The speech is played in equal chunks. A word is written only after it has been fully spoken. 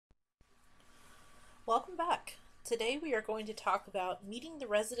Welcome back. Today we are going to talk about meeting the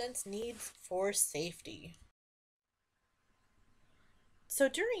residents' needs for safety. So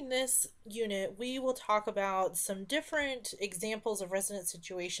during this unit, we will talk about some different examples of resident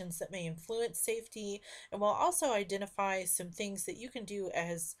situations that may influence safety, and we'll also identify some things that you can do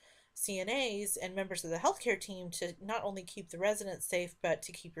as CNAs and members of the healthcare team to not only keep the residents safe, but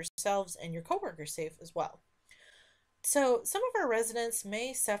to keep yourselves and your coworkers safe as well. So, some of our residents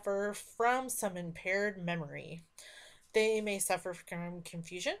may suffer from some impaired memory. They may suffer from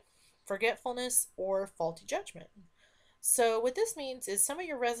confusion, forgetfulness, or faulty judgment. So, what this means is some of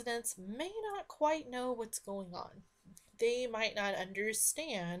your residents may not quite know what's going on. They might not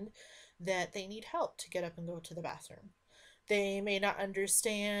understand that they need help to get up and go to the bathroom. They may not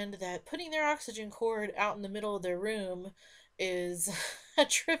understand that putting their oxygen cord out in the middle of their room is a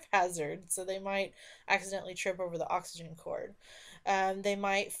trip hazard, so they might accidentally trip over the oxygen cord. They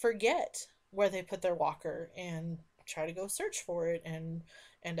might forget where they put their walker and try to go search for it and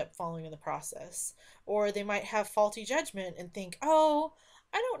end up falling in the process. Or they might have faulty judgment and think, oh,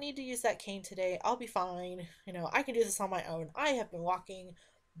 I don't need to use that cane today. I'll be fine. I can do this on my own. I have been walking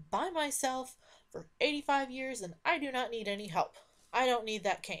by myself for 85 years and I do not need any help. I don't need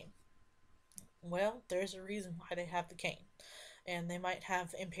that cane. Well, there's a reason why they have the cane. And they might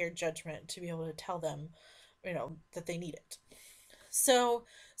have impaired judgment to be able to tell them, that they need it. So,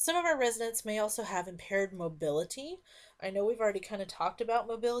 some of our residents may also have impaired mobility. I know we've already kind of talked about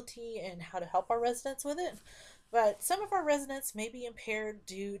mobility and how to help our residents with it, but some of our residents may be impaired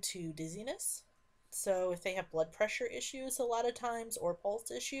due to dizziness. So, if they have blood pressure issues a lot of times or pulse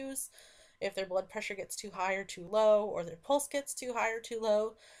issues, if their blood pressure gets too high or too low, or their pulse gets too high or too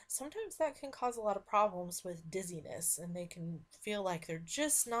low, sometimes that can cause a lot of problems with dizziness, and they can feel like they're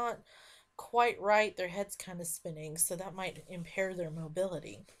just not quite right. Their head's kind of spinning, so that might impair their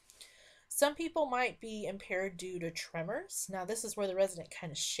mobility. Some people might be impaired due to tremors. Now, this is where the resident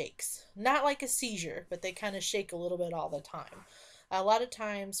kind of shakes. Not like a seizure, but they kind of shake a little bit all the time. A lot of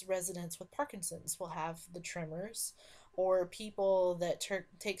times, residents with Parkinson's will have the tremors, or people that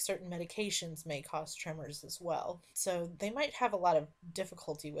take certain medications may cause tremors as well. So, they might have a lot of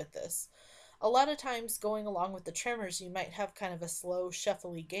difficulty with this. A lot of times, going along with the tremors, you might have kind of a slow,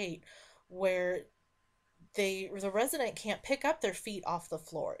 shuffly gait where the resident can't pick up their feet off the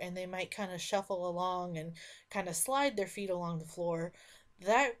floor, and they might kind of shuffle along and kind of slide their feet along the floor.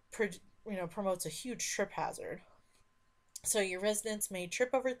 That promotes a huge trip hazard. So your residents may trip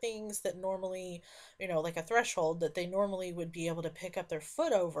over things that normally, like a threshold that they normally would be able to pick up their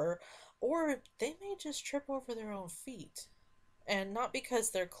foot over, or they may just trip over their own feet. And not because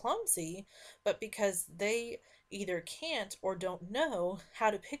they're clumsy, but because they either can't or don't know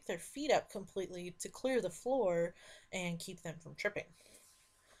how to pick their feet up completely to clear the floor and keep them from tripping.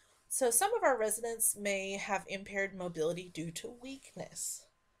 So, some of our residents may have impaired mobility due to weakness.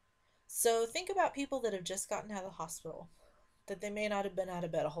 So, think about people that have just gotten out of the hospital, that they may not have been out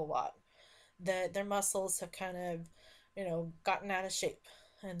of bed a whole lot, that their muscles have kind of, gotten out of shape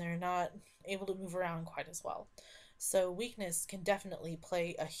and they're not able to move around quite as well. So, weakness can definitely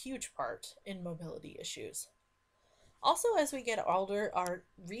play a huge part in mobility issues. Also, as we get older, our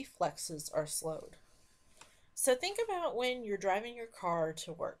reflexes are slowed. So, think about when you're driving your car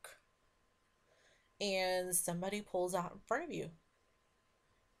to work and somebody pulls out in front of you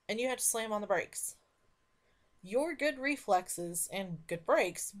and you have to slam on the brakes. Your good reflexes and good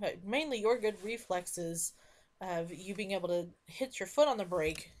brakes, but mainly your good reflexes of you being able to hit your foot on the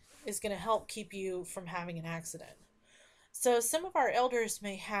brake, is going to help keep you from having an accident. So some of our elders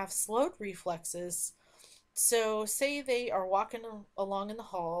may have slowed reflexes. So say they are walking along in the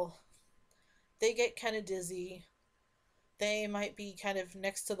hall, they get kind of dizzy. They might be kind of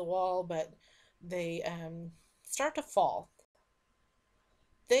next to the wall, but they start to fall.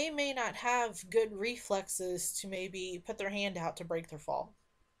 They may not have good reflexes to maybe put their hand out to break their fall.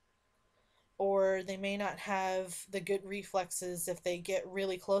 Or they may not have the good reflexes if they get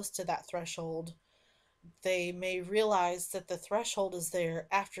really close to that threshold. They may realize that the threshold is there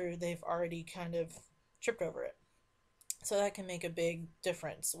after they've already kind of tripped over it. So that can make a big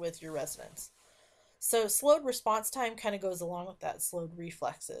difference with your residents. So slowed response time kind of goes along with that slowed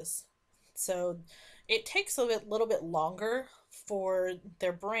reflexes. So it takes little bit longer for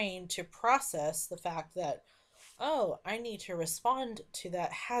their brain to process the fact that, oh, I need to respond to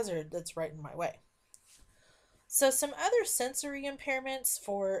that hazard that's right in my way. So some other sensory impairments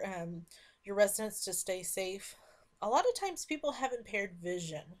for your residents to stay safe. A lot of times people have impaired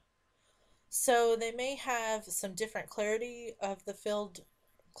vision. So they may have some different clarity or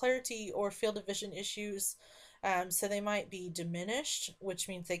field of vision issues. So they might be diminished, which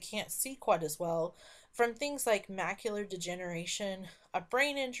means they can't see quite as well, from things like macular degeneration, a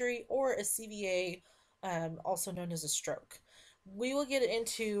brain injury, or a CVA, also known as a stroke. We will get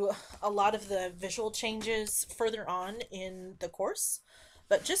into a lot of the visual changes further on in the course,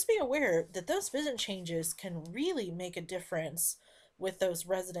 but just be aware that those vision changes can really make a difference with those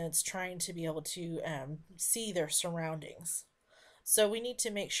residents trying to be able to see their surroundings. So we need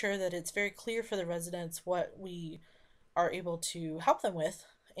to make sure that it's very clear for the residents what we are able to help them with,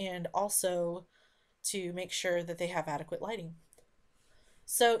 and also to make sure that they have adequate lighting.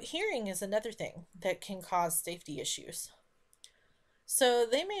 So hearing is another thing that can cause safety issues. So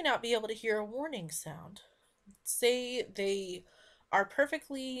they may not be able to hear a warning sound. Say they are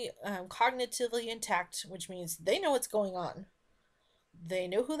perfectly cognitively intact, which means they know what's going on. They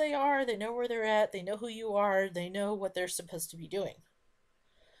know who they are, they know where they're at, they know who you are, they know what they're supposed to be doing.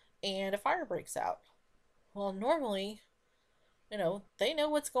 And a fire breaks out. Well, normally, they know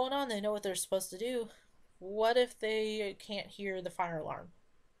what's going on, they know what they're supposed to do. What if they can't hear the fire alarm?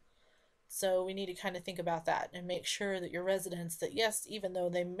 So we need to kind of think about that and make sure that your residents, that yes, even though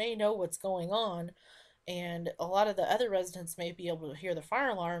they may know what's going on, and a lot of the other residents may be able to hear the fire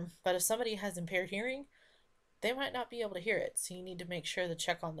alarm, but if somebody has impaired hearing, they might not be able to hear it. So you need to make sure to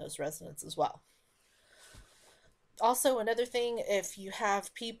check on those residents as well. Also, another thing, if you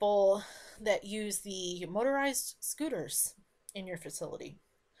have people that use the motorized scooters in your facility,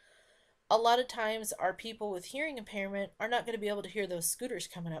 a lot of times our people with hearing impairment are not going to be able to hear those scooters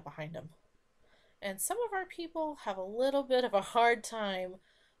coming up behind them. And some of our people have a little bit of a hard time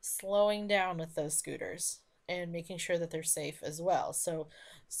slowing down with those scooters and making sure that they're safe as well. So,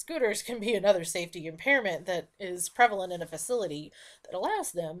 scooters can be another safety impairment that is prevalent in a facility that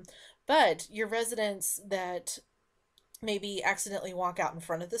allows them. But your residents that maybe accidentally walk out in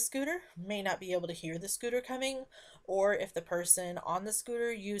front of the scooter may not be able to hear the scooter coming, or if the person on the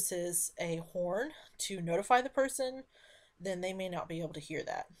scooter uses a horn to notify the person, then they may not be able to hear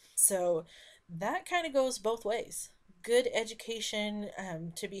that. So that kind of goes both ways. Good education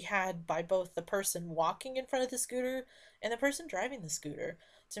to be had by both the person walking in front of the scooter and the person driving the scooter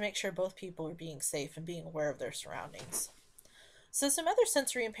to make sure both people are being safe and being aware of their surroundings. So, some other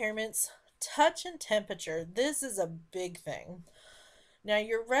sensory impairments, touch and temperature. This is a big thing. Now,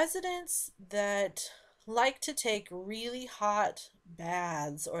 your residents that like to take really hot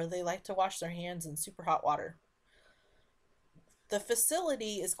baths or they like to wash their hands in super hot water, the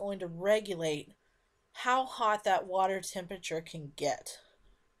facility is going to regulate how hot that water temperature can get.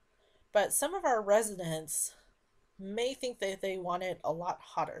 But some of our residents may think that they want it a lot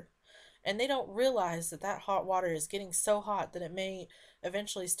hotter, and they don't realize that that hot water is getting so hot that it may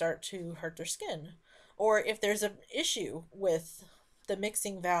eventually start to hurt their skin. Or if there's an issue with the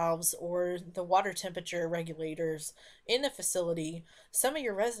mixing valves or the water temperature regulators in the facility, some of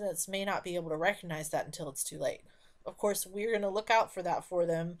your residents may not be able to recognize that until it's too late. Of course, we're going to look out for that for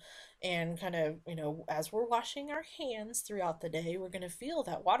them, and kind of, as we're washing our hands throughout the day, we're going to feel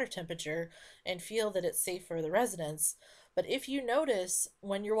that water temperature and feel that it's safe for the residents. But if you notice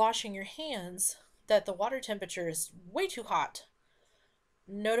when you're washing your hands that the water temperature is way too hot,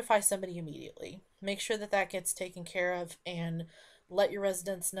 notify somebody immediately. Make sure that that gets taken care of and let your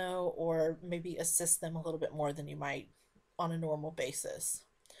residents know, or maybe assist them a little bit more than you might on a normal basis.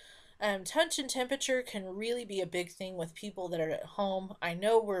 Touch and temperature can really be a big thing with people that are at home. I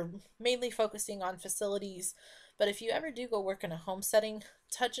know we're mainly focusing on facilities, but if you ever do go work in a home setting,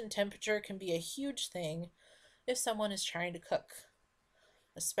 touch and temperature can be a huge thing if someone is trying to cook,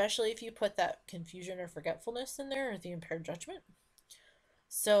 especially if you put that confusion or forgetfulness in there or the impaired judgment.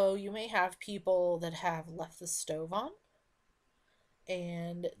 So you may have people that have left the stove on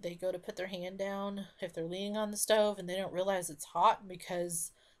and they go to put their hand down if they're leaning on the stove and they don't realize it's hot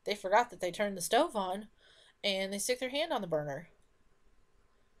because they forgot that they turned the stove on, and they stick their hand on the burner.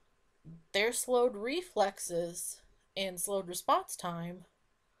 Their slowed reflexes and slowed response time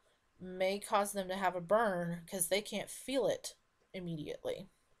may cause them to have a burn because they can't feel it immediately.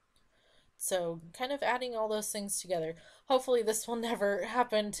 So, kind of adding all those things together. Hopefully, this will never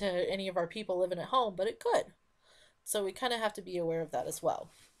happen to any of our people living at home, but it could. So, we kind of have to be aware of that as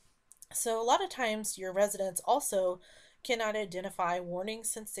well. So, a lot of times, your residents also cannot identify warning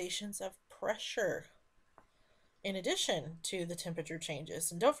sensations of pressure in addition to the temperature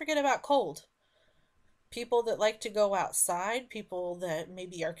changes. And don't forget about cold. People that like to go outside, people that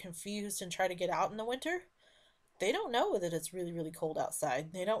maybe are confused and try to get out in the winter, they don't know that it's really, really cold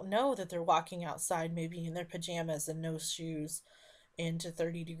outside. They don't know that they're walking outside maybe in their pajamas and no shoes into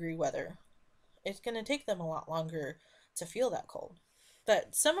 30-degree weather. It's going to take them a lot longer to feel that cold.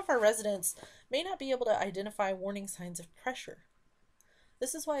 that some of our residents may not be able to identify warning signs of pressure.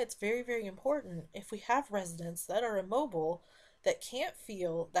 This is why it's very, very important if we have residents that are immobile that can't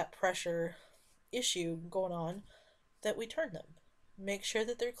feel that pressure issue going on, that we turn them. Make sure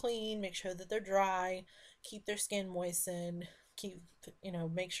that they're clean, make sure that they're dry, keep their skin moistened, keep,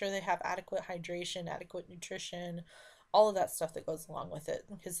 make sure they have adequate hydration, adequate nutrition, all of that stuff that goes along with it,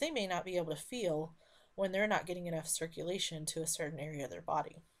 because they may not be able to feel when they're not getting enough circulation to a certain area of their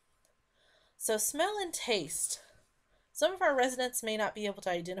body. So, smell and taste. Some of our residents may not be able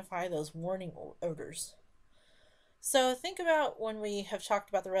to identify those warning odors. So think about when we have talked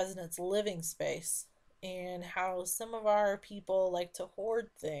about the residents' living space and how some of our people like to hoard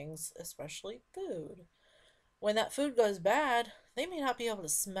things, especially food. When that food goes bad, they may not be able to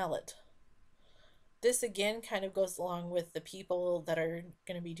smell it. This again kind of goes along with the people that are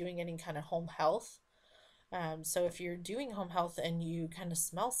going to be doing any kind of home health. So if you're doing home health and you kind of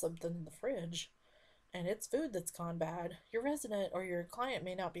smell something in the fridge and it's food that's gone bad, your resident or your client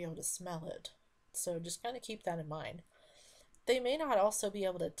may not be able to smell it. So just kind of keep that in mind. They may not also be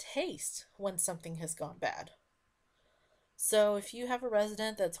able to taste when something has gone bad. So if you have a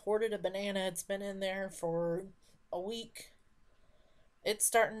resident that's hoarded a banana, it's been in there for a week, it's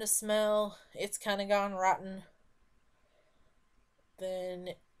starting to smell, it's kind of gone rotten, then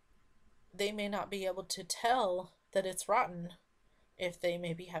they may not be able to tell that it's rotten if they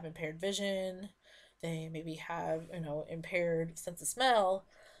maybe have impaired vision, they maybe have, impaired sense of smell.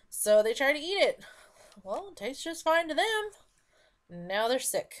 So they try to eat it. Well, it tastes just fine to them. Now they're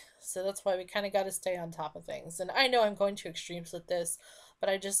sick. So that's why we kind of got to stay on top of things. And I know I'm going to extremes with this, but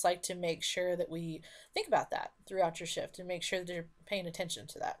I just like to make sure that we think about that throughout your shift and make sure that you're paying attention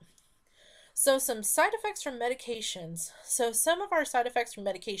to that. So, some side effects from medications. So, some of our side effects from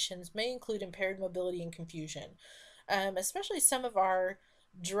medications may include impaired mobility and confusion, especially some of our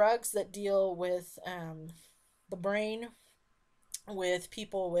drugs that deal with the brain, with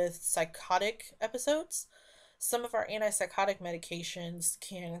people with psychotic episodes. Some of our antipsychotic medications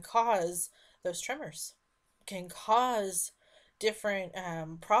can cause those tremors, can cause different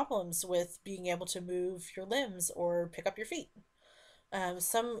problems with being able to move your limbs or pick up your feet.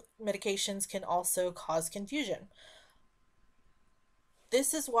 Some medications can also cause confusion.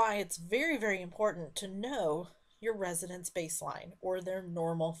 This is why it's very, very important to know your resident's baseline or their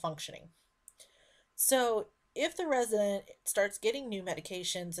normal functioning. So, if the resident starts getting new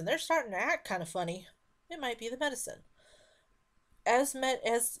medications and they're starting to act kind of funny, it might be the medicine. As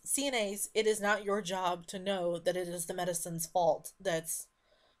CNAs, it is not your job to know that it is the medicine's fault that's,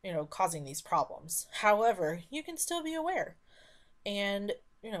 causing these problems. However, you can still be aware and,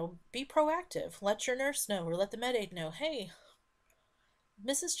 be proactive. Let your nurse know or let the med aide know, hey,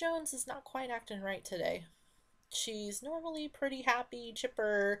 Mrs. Jones is not quite acting right today. She's normally pretty happy,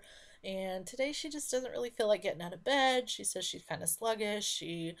 chipper, and today she just doesn't really feel like getting out of bed. She says she's kind of sluggish.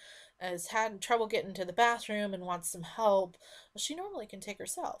 She has had trouble getting to the bathroom and wants some help. Well, she normally can take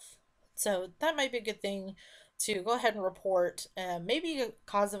herself. So that might be a good thing to go ahead and report. Maybe a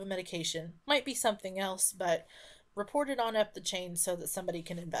cause of a medication, might be something else, but report it on up the chain so that somebody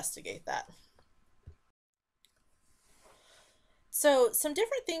can investigate that. So, some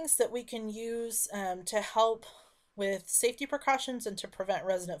different things that we can use to help with safety precautions and to prevent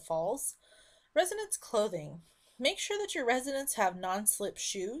resident falls. Residents' clothing. Make sure that your residents have non-slip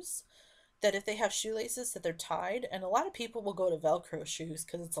shoes, that if they have shoelaces that they're tied, and a lot of people will go to Velcro shoes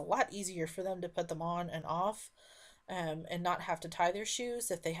because it's a lot easier for them to put them on and off, and not have to tie their shoes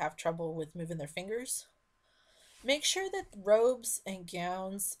if they have trouble with moving their fingers. Make sure that robes and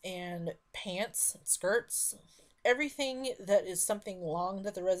gowns and pants, skirts, everything that is something long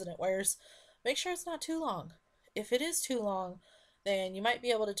that the resident wears, make sure it's not too long. If it is too long, then you might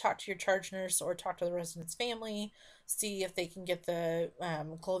be able to talk to your charge nurse or talk to the resident's family, see if they can get the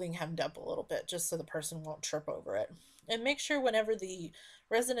clothing hemmed up a little bit just so the person won't trip over it. And make sure whenever the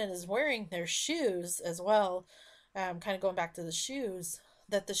resident is wearing their shoes as well, kind of going back to the shoes,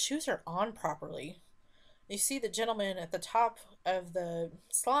 that the shoes are on properly. You see the gentleman at the top of the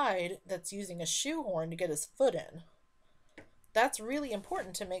slide that's using a shoehorn to get his foot in. That's really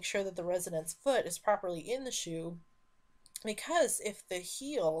important to make sure that the resident's foot is properly in the shoe, because if the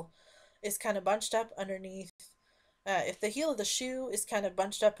heel is kind of bunched up underneath, if the heel of the shoe is kind of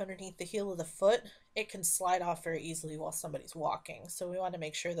bunched up underneath the heel of the foot, it can slide off very easily while somebody's walking. So we want to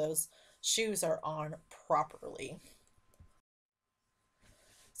make sure those shoes are on properly.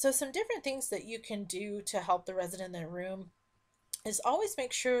 So some different things that you can do to help the resident in their room is always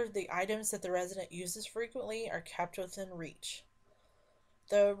make sure the items that the resident uses frequently are kept within reach.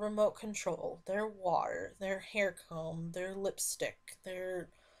 the remote control, their water, their hair comb, their lipstick, their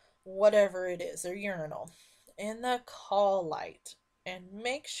whatever it is, their urinal, and the call light. And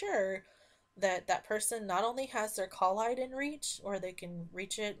make sure that that person not only has their call light in reach, or they can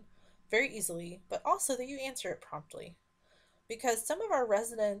reach it very easily, but also that you answer it promptly. Because some of our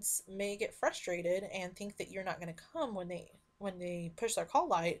residents may get frustrated and think that you're not going to come when they push their call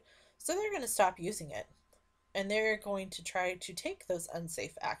light, so they're going to stop using it, and they're going to try to take those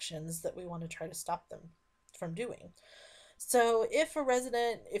unsafe actions that we want to try to stop them from doing. So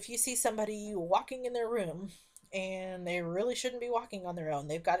if you see somebody walking in their room and they really shouldn't be walking on their own,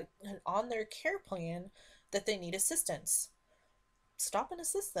 they've got it on their care plan that they need assistance, stop and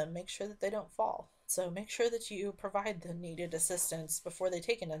assist them. Make sure that they don't fall. So make sure that you provide the needed assistance before they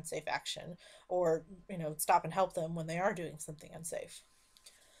take an unsafe action, or, stop and help them when they are doing something unsafe.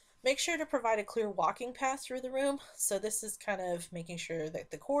 Make sure to provide a clear walking path through the room. So this is kind of making sure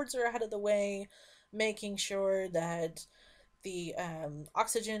that the cords are out of the way, making sure that the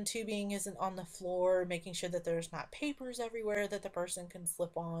oxygen tubing isn't on the floor, making sure that there's not papers everywhere that the person can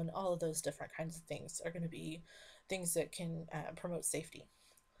slip on. All of those different kinds of things are going to be things that can promote safety.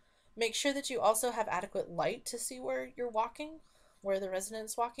 Make sure that you also have adequate light to see where you're walking, where the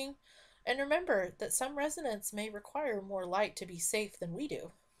resident's walking. And remember that some residents may require more light to be safe than we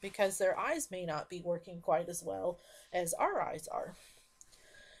do, because their eyes may not be working quite as well as our eyes are.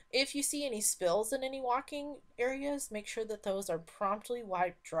 If you see any spills in any walking areas, make sure that those are promptly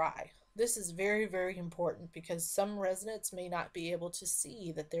wiped dry. This is very, very important because some residents may not be able to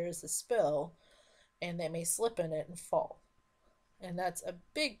see that there is a spill, and they may slip in it and fall. And that's a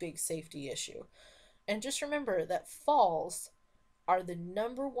big, big safety issue. And just remember that falls are the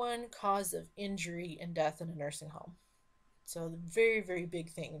number one cause of injury and death in a nursing home. So, very, very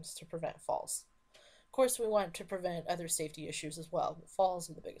big things to prevent falls. Of course, we want to prevent other safety issues as well, but falls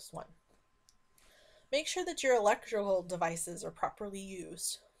are the biggest one. Make sure that your electrical devices are properly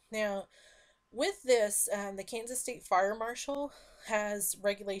used. Now, with this, the Kansas State Fire Marshal has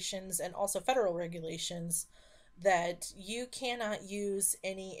regulations, and also federal regulations, that you cannot use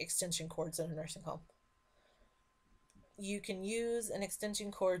any extension cords in a nursing home. You can use an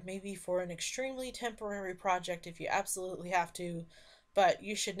extension cord maybe for an extremely temporary project if you absolutely have to, but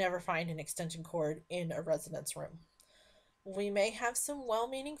you should never find an extension cord in a resident's room. We may have some well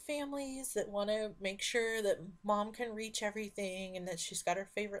meaning families that want to make sure that mom can reach everything and that she's got her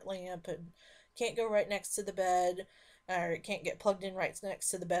favorite lamp and can't go right next to the bed, or it can't get plugged in right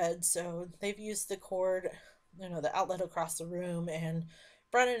next to the bed. So they've used the cord, the outlet across the room, and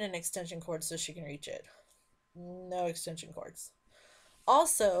brought in an extension cord so she can reach it. No extension cords.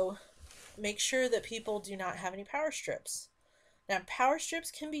 Also, make sure that people do not have any power strips. Now, power strips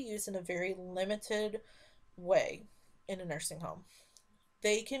can be used in a very limited way in a nursing home.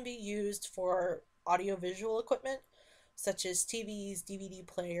 They can be used for audiovisual equipment, such as TVs, DVD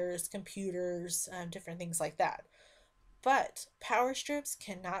players, computers, different things like that. But power strips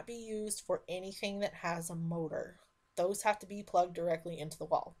cannot be used for anything that has a motor. Those have to be plugged directly into the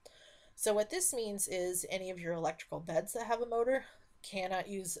wall. So what this means is any of your electrical beds that have a motor cannot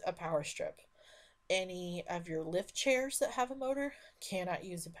use a power strip. Any of your lift chairs that have a motor cannot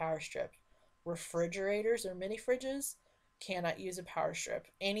use a power strip. Refrigerators or mini fridges cannot use a power strip.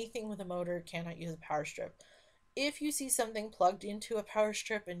 Anything with a motor cannot use a power strip. If you see something plugged into a power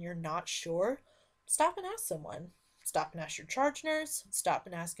strip and you're not sure, stop and ask someone. Stop and ask your charge nurse, stop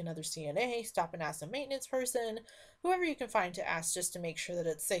and ask another CNA, stop and ask a maintenance person, whoever you can find to ask, just to make sure that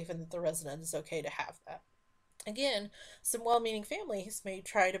it's safe and that the resident is okay to have that. Again, some well meaning families may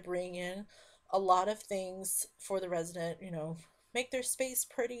try to bring in a lot of things for the resident, make their space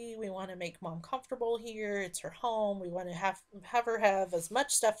pretty. We want to make mom comfortable here. It's her home. We want to have her have as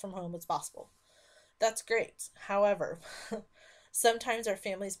much stuff from home as possible. That's great. However, sometimes our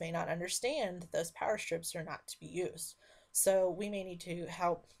families may not understand that those power strips are not to be used. So we may need to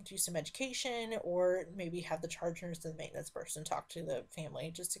help do some education, or maybe have the charge nurse and the maintenance person talk to the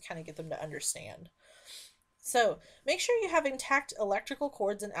family just to kind of get them to understand. So make sure you have intact electrical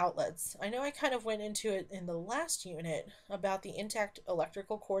cords and outlets. I know I kind of went into it in the last unit about the intact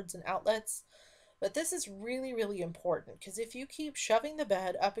electrical cords and outlets, but this is really, really important, because if you keep shoving the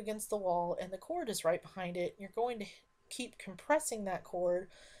bed up against the wall and the cord is right behind it, you're going to keep compressing that cord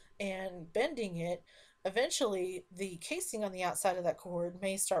and bending it. Eventually, the casing on the outside of that cord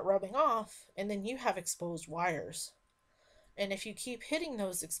may start rubbing off, and then you have exposed wires. And if you keep hitting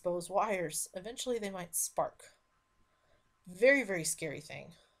those exposed wires, eventually they might spark. Very, very scary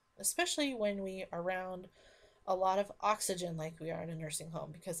thing, especially when we are around a lot of oxygen like we are in a nursing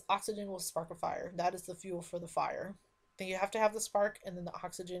home, because oxygen will spark a fire. That is the fuel for the fire. Then you have to have the spark, and then the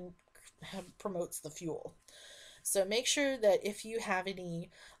oxygen promotes the fuel. So make sure that if you have any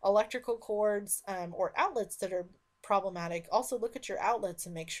electrical cords or outlets that are problematic, also look at your outlets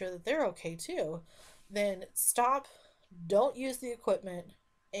and make sure that they're okay too. Then stop, don't use the equipment,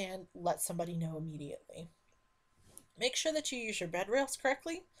 and let somebody know immediately. Make sure that you use your bed rails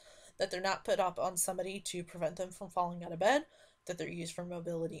correctly, that they're not put up on somebody to prevent them from falling out of bed, that they're used for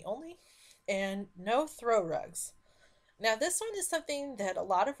mobility only, and no throw rugs. Now, this one is something that a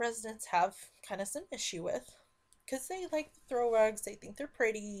lot of residents have kind of some issue with because they like the throw rugs, they think they're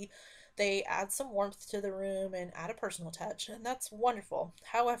pretty, they add some warmth to the room and add a personal touch, and that's wonderful.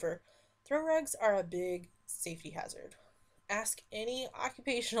 However, throw rugs are a big safety hazard. Ask any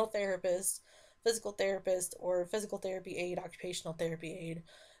occupational therapist, physical therapist, or physical therapy aide, occupational therapy aide,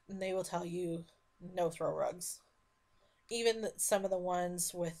 and they will tell you no throw rugs. Even some of the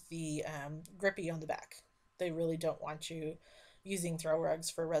ones with the grippy on the back, they really don't want you using throw rugs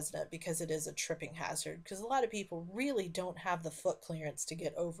for a resident because it is a tripping hazard. Because a lot of people really don't have the foot clearance to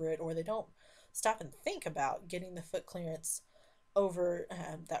get over it, or they don't stop and think about getting the foot clearance over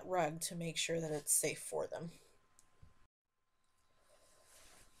that rug to make sure that it's safe for them.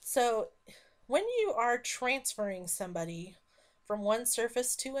 So, when you are transferring somebody from one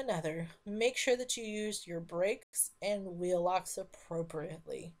surface to another, make sure that you use your brakes and wheel locks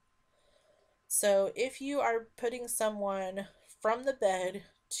appropriately. So, if you are putting someone from the bed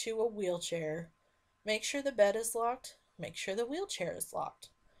to a wheelchair, make sure the bed is locked, make sure the wheelchair is locked.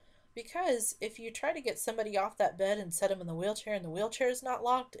 Because if you try to get somebody off that bed and set them in the wheelchair and the wheelchair is not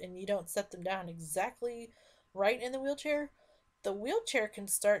locked and you don't set them down exactly right in the wheelchair can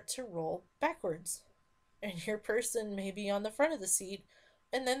start to roll backwards. And your person may be on the front of the seat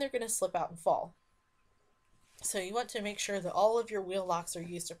and then they're going to slip out and fall. So you want to make sure that all of your wheel locks are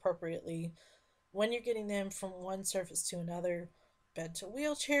used appropriately when you're getting them from one surface to another, bed to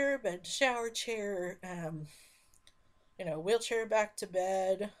wheelchair, bed to shower chair, wheelchair back to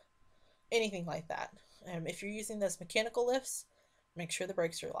bed, anything like that. If you're using those mechanical lifts, make sure the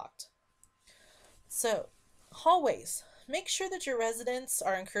brakes are locked. So, hallways. Make sure that your residents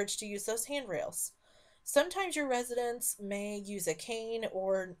are encouraged to use those handrails. Sometimes your residents may use a cane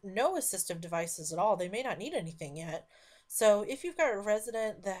or no assistive devices at all. They may not need anything yet. So, if you've got a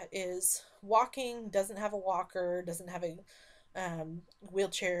resident that is walking, doesn't have a walker, doesn't have a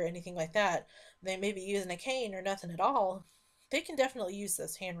wheelchair, anything like that, they may be using a cane or nothing at all, they can definitely use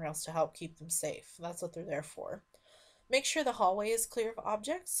those handrails to help keep them safe. That's what they're there for. Make sure the hallway is clear of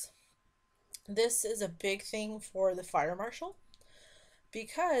objects. This is a big thing for the fire marshal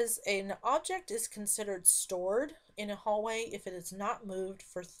because an object is considered stored in a hallway if it is not moved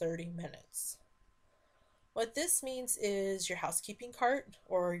for 30 minutes. What this means is your housekeeping cart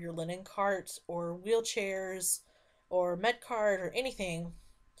or your linen cart or wheelchairs or med cart or anything,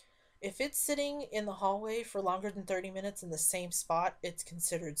 if it's sitting in the hallway for longer than 30 minutes in the same spot, it's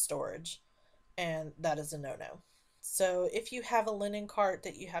considered storage, and that is a no-no. So if you have a linen cart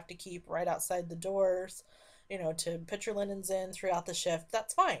that you have to keep right outside the doors, to put your linens in throughout the shift,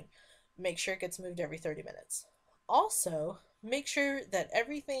 that's fine. Make sure it gets moved every 30 minutes. Also, make sure that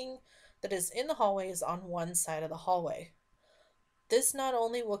everything that is in the hallway is on one side of the hallway. This not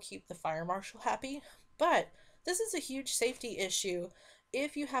only will keep the fire marshal happy, but this is a huge safety issue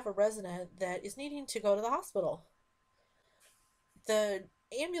if you have a resident that is needing to go to the hospital. The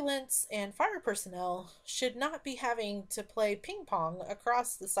ambulance and fire personnel should not be having to play ping pong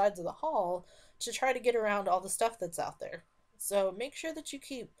across the sides of the hall to try to get around all the stuff that's out there. So make sure that you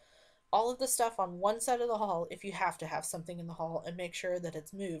keep all of the stuff on one side of the hall if you have to have something in the hall, and make sure that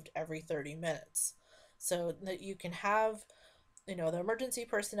it's moved every 30 minutes so that you can have the emergency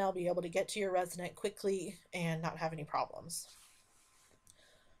personnel be able to get to your resident quickly and not have any problems.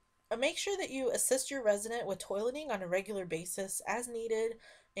 Make sure that you assist your resident with toileting on a regular basis as needed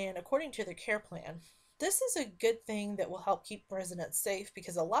and according to their care plan. This is a good thing that will help keep residents safe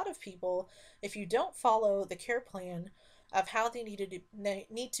because a lot of people, if you don't follow the care plan of how they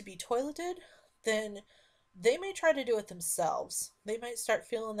need to be toileted, then they may try to do it themselves. They might start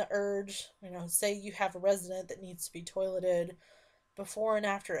feeling the urge, say you have a resident that needs to be toileted before and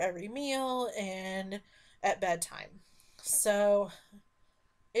after every meal and at bedtime. So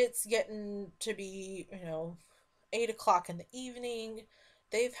it's getting to be, 8 o'clock in the evening.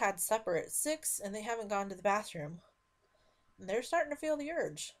 They've had supper at 6 and they haven't gone to the bathroom. They're starting to feel the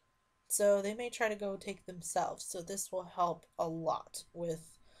urge. So they may try to go take themselves. So this will help a lot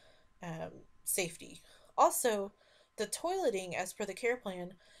with safety. Also, the toileting, as per the care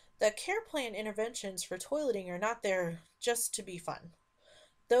plan interventions for toileting are not there just to be fun.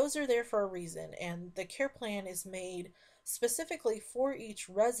 Those are there for a reason, and the care plan is made specifically for each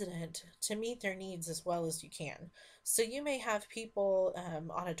resident to meet their needs as well as you can. So you may have people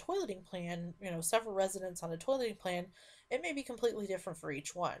on a toileting plan, several residents on a toileting plan. It may be completely different for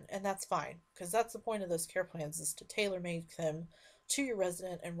each one, and that's fine because that's the point of those care plans is to tailor make them to your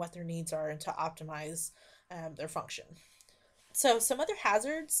resident and what their needs are and to optimize their function. So, some other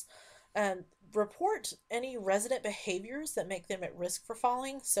hazards, um, report any resident behaviors that make them at risk for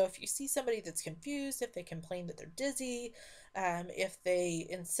falling. So, if you see somebody that's confused, if they complain that they're dizzy, if they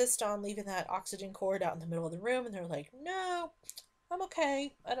insist on leaving that oxygen cord out in the middle of the room and they're like, no, I'm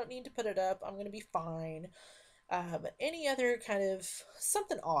okay. I don't need to put it up. I'm going to be fine. Any other kind of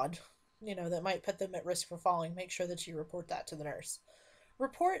something odd, that might put them at risk for falling, make sure that you report that to the nurse.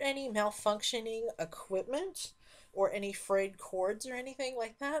 Report any malfunctioning equipment or any frayed cords or anything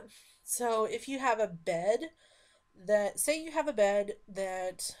like that. So if you have a bed that, say you have a bed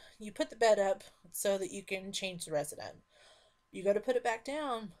that you put the bed up so that you can change the resident, you go to put it back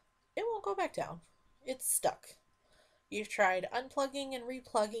down, it won't go back down. It's stuck. You've tried unplugging and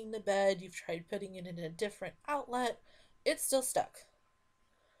replugging the bed, you've tried putting it in a different outlet, it's still stuck.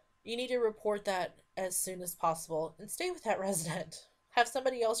 You need to report that as soon as possible and stay with that resident. Have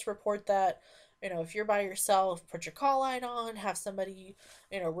somebody else report that. If you're by yourself, put your call light on, have somebody,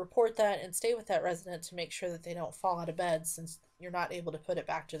 report that and stay with that resident to make sure that they don't fall out of bed since you're not able to put it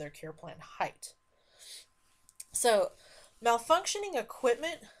back to their care plan height. So, malfunctioning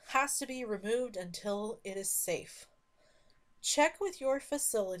equipment has to be removed until it is safe. Check with your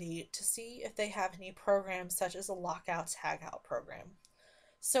facility to see if they have any programs such as a lockout tagout program.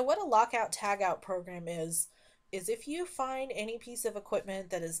 So, what a lockout tagout program is if you find any piece of equipment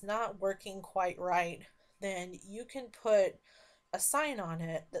that is not working quite right, then you can put a sign on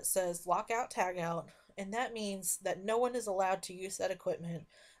it that says lockout tagout, and that means that no one is allowed to use that equipment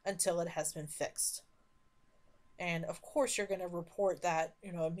until it has been fixed. And of course, you're going to report that,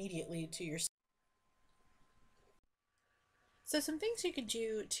 immediately to your. So, some things you could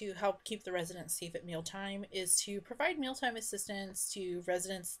do to help keep the residents safe at mealtime is to provide mealtime assistance to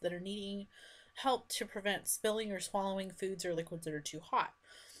residents that are needing help to prevent spilling or swallowing foods or liquids that are too hot.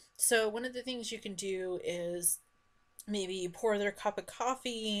 So, one of the things you can do is maybe pour their cup of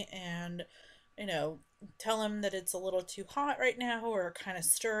coffee and, you know, tell them that it's a little too hot right now, or kind of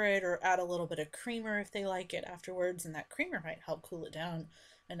stir it, or add a little bit of creamer if they like it afterwards, and that creamer might help cool it down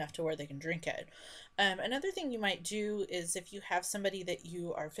enough to where they can drink it. Another thing you might do is if you have somebody that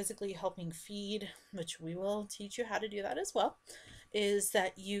you are physically helping feed, which we will teach you how to do that as well, is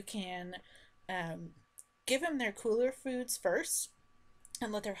that you can um, give them their cooler foods first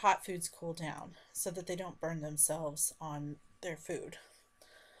and let their hot foods cool down so that they don't burn themselves on their food.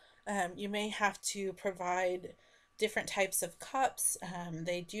 You may have to provide different types of cups.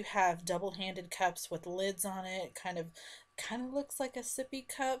 They do have double-handed cups with lids on it. Kind of looks like a sippy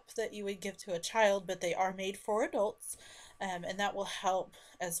cup that you would give to a child, but they are made for adults. And that will help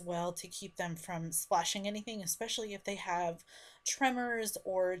as well to keep them from splashing anything, especially if they have tremors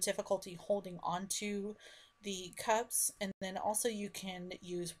or difficulty holding onto the cups. And then also you can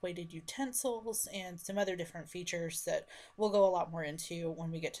use weighted utensils and some other different features that we'll go a lot more into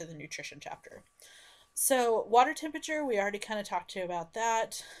when we get to the nutrition chapter. So, water temperature, we already kind of talked to you about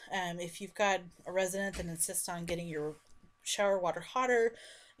that. If you've got a resident that insists on getting your shower water hotter,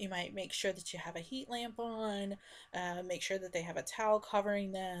 you might make sure that you have a heat lamp on, make sure that they have a towel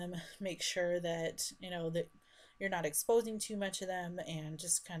covering them, make sure that, that you're not exposing too much of them, and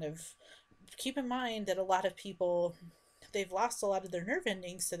just kind of keep in mind that a lot of people, they've lost a lot of their nerve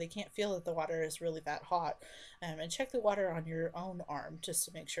endings, so they can't feel that the water is really that hot. And check the water on your own arm just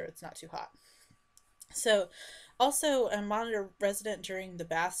to make sure it's not too hot. So, also monitor resident during the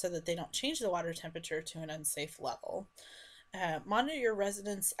bath so that they don't change the water temperature to an unsafe level. Monitor your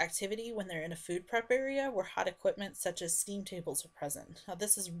residents' activity when they're in a food prep area where hot equipment such as steam tables are present. Now,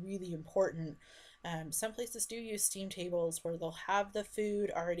 this is really important. Some places do use steam tables where they'll have the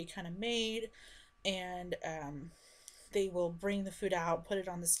food already kind of made, and they will bring the food out, put it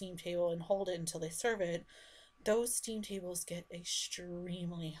on the steam table, and hold it until they serve it. Those steam tables get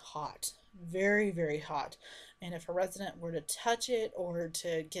extremely hot, very, very hot. And if a resident were to touch it or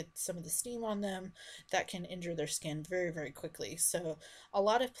to get some of the steam on them, that can injure their skin very, very quickly. So, a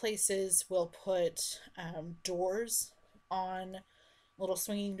lot of places will put doors on, little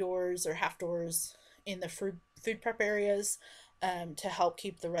swinging doors or half doors in the food prep areas to help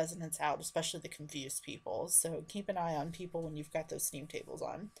keep the residents out, especially the confused people. So, keep an eye on people when you've got those steam tables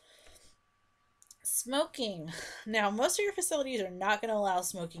on. Smoking. Now, most of your facilities are not going to allow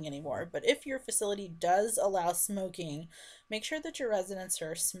smoking anymore, but if your facility does allow smoking, make sure that your residents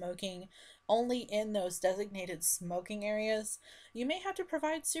are smoking only in those designated smoking areas. You may have to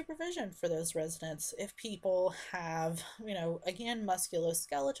provide supervision for those residents if people have, again,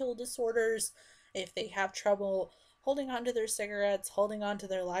 musculoskeletal disorders, if they have trouble holding on to their cigarettes, holding on to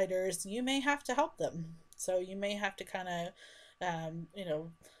their lighters, you may have to help them. So you may have to kind of, um, you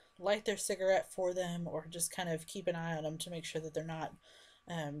know, light their cigarette for them or just kind of keep an eye on them to make sure that they're not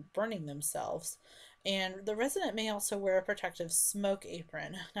burning themselves. And the resident may also wear a protective smoke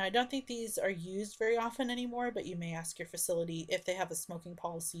apron. Now, I don't think these are used very often anymore, but you may ask your facility if they have a smoking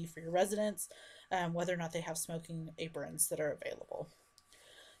policy for your residents, whether or not they have smoking aprons that are available.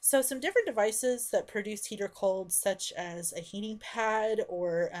 So, some different devices that produce heat or cold, such as a heating pad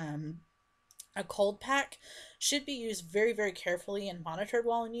or a cold pack, should be used very, very carefully and monitored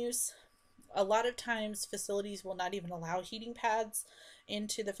while in use. A lot of times, facilities will not even allow heating pads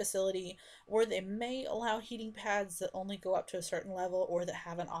into the facility, or they may allow heating pads that only go up to a certain level or that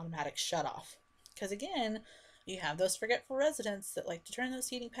have an automatic shut off. Because again, you have those forgetful residents that like to turn those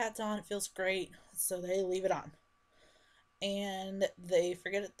heating pads on, it feels great, so they leave it on. And they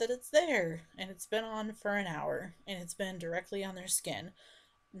forget that it's there and it's been on for an hour and it's been directly on their skin.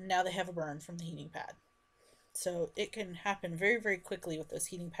 Now they have a burn from the heating pad. So it can happen very, very quickly with those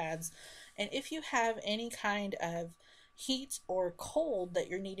heating pads. And if you have any kind of heat or cold that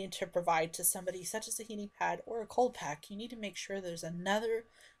you're needing to provide to somebody, such as a heating pad or a cold pack, you need to make sure there's another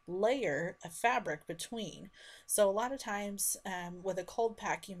layer of fabric between. So a lot of times with a cold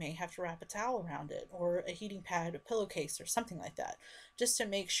pack, you may have to wrap a towel around it or a heating pad, a pillowcase, or something like that, just to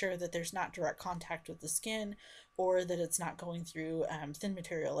make sure that there's not direct contact with the skin or that it's not going through thin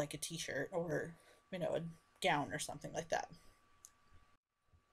material like a t-shirt or a gown or something like that.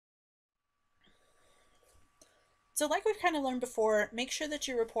 So, like we've kind of learned before, make sure that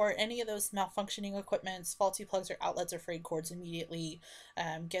you report any of those malfunctioning equipments, faulty plugs or outlets or frayed cords immediately.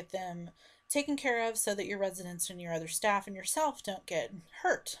 Get them taken care of so that your residents and your other staff and yourself don't get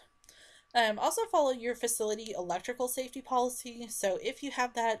hurt. Also, follow your facility electrical safety policy. So, if you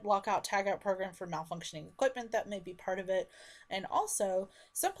have that lockout tagout program for malfunctioning equipment, that may be part of it. And also,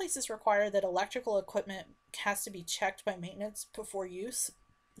 some places require that electrical equipment has to be checked by maintenance before use.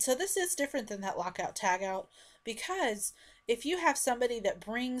 So, this is different than that lockout tagout because if you have somebody that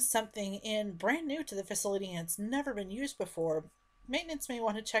brings something in brand new to the facility and it's never been used before, maintenance may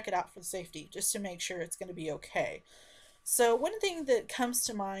want to check it out for safety just to make sure it's going to be okay. So, one thing that comes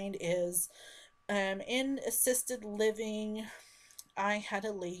to mind is in assisted living, I had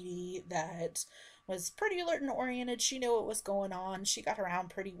a lady that was pretty alert and oriented. She knew what was going on. She got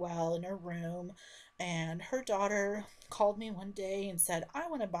around pretty well in her room. And her daughter called me one day and said, I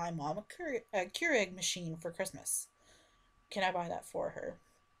want to buy mom a Keurig machine for Christmas. Can I buy that for her?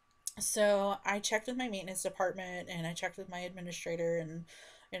 So I checked with my maintenance department and I checked with my administrator, and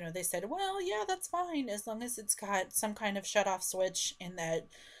they said, well, yeah, that's fine as long as it's got some kind of shut off switch and that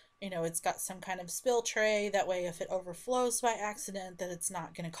it's got some kind of spill tray, that way if it overflows by accident that it's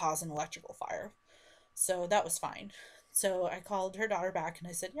not going to cause an electrical fire. So that was fine. So I called her daughter back and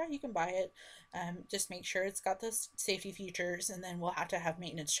I said, yeah, you can buy it. Just make sure it's got the safety features, and then we'll have to have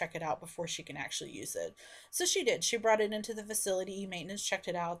maintenance check it out before she can actually use it. So she did. She brought it into the facility. Maintenance checked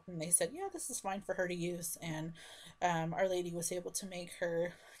it out, and they said, yeah, this is fine for her to use. And Our Lady was able to make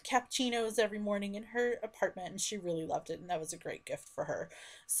her cappuccinos every morning in her apartment, and she really loved it. And that was a great gift for her.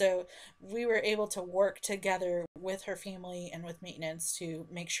 So we were able to work together with her family and with maintenance to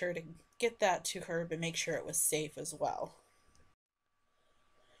make sure to get that to her, but make sure it was safe as well.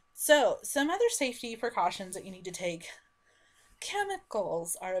 So, some other safety precautions that you need to take: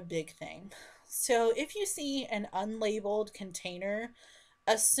 chemicals are a big thing. So, if you see an unlabeled container,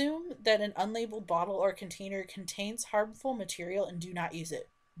 assume that an unlabeled bottle or container contains harmful material and do not use it.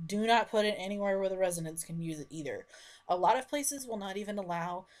 Do not put it anywhere where the residents can use it either. A lot of places will not even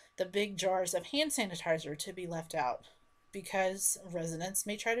allow the big jars of hand sanitizer to be left out because residents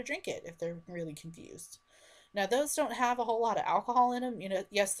may try to drink it if they're really confused. Now, those don't have a whole lot of alcohol in them.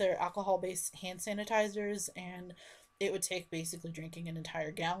 Yes, they're alcohol based hand sanitizers, and it would take basically drinking an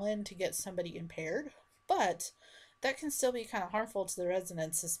entire gallon to get somebody impaired. But that can still be kind of harmful to the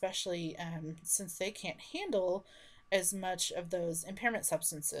residents, especially since they can't handle as much of those impairment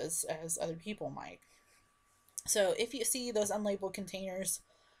substances as other people might. So, if you see those unlabeled containers,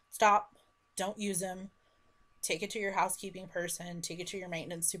 stop, don't use them. Take it to your housekeeping person, take it to your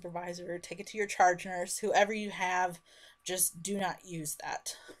maintenance supervisor, take it to your charge nurse, whoever you have, just do not use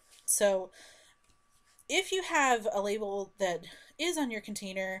that. So, if you have a label that is on your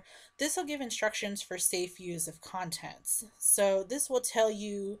container, this will give instructions for safe use of contents. So this will tell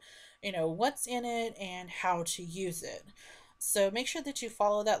you, what's in it and how to use it. So make sure that you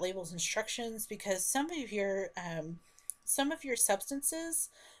follow that label's instructions, because some of your substances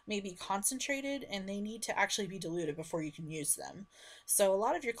may be concentrated and they need to actually be diluted before you can use them. So a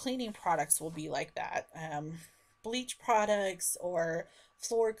lot of your cleaning products will be like that. Bleach products or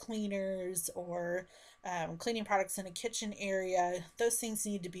floor cleaners or cleaning products in a kitchen area, those things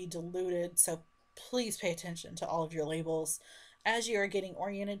need to be diluted. So please pay attention to all of your labels. As you are getting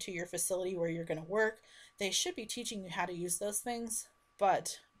oriented to your facility where you're going to work, they should be teaching you how to use those things.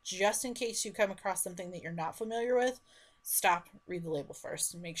 But just in case you come across something that you're not familiar with, stop, read the label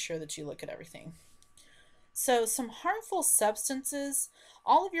first, and make sure that you look at everything. So, some harmful substances,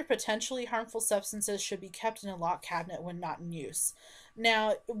 all of your potentially harmful substances should be kept in a locked cabinet when not in use.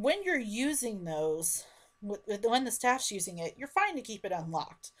 Now, when you're using those, when the staff's using it, you're fine to keep it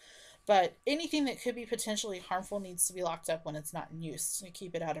unlocked. But anything that could be potentially harmful needs to be locked up when it's not in use to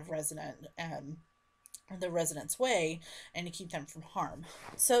keep it out of the resident's way and to keep them from harm.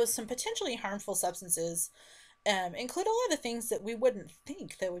 So, some potentially harmful substances include a lot of things that we wouldn't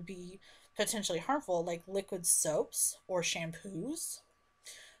think that would be potentially harmful, like liquid soaps or shampoos,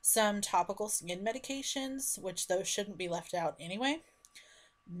 some topical skin medications, which those shouldn't be left out anyway,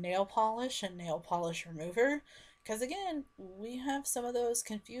 nail polish and nail polish remover. Because again, we have some of those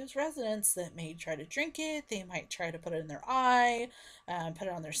confused residents that may try to drink it, they might try to put it in their eye, put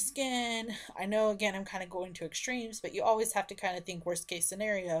it on their skin. I know, again, I'm kind of going to extremes, but you always have to kind of think worst case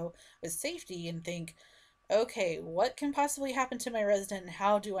scenario with safety and think, okay, what can possibly happen to my resident and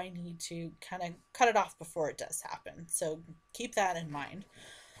how do I need to kind of cut it off before it does happen? So keep that in mind.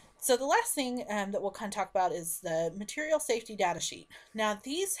 So the last thing that we'll kind of talk about is the material safety data sheet. Now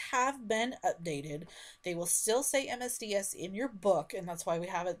these have been updated. They will still say MSDS in your book, and that's why we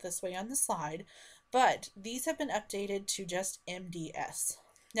have it this way on the slide, but these have been updated to just MDS.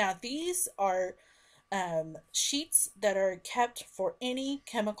 Now these are sheets that are kept for any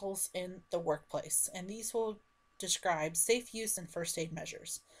chemicals in the workplace, and these will describe safe use and first aid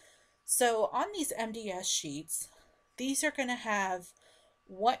measures. So on these MDS sheets, these are going to have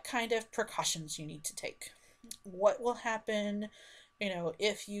what kind of precautions you need to take. What will happen,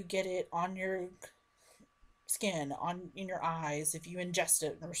 if you get it on your skin, on in your eyes, if you ingest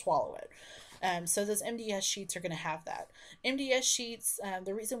it or swallow it. So those MDS sheets are going to have that. MDS sheets,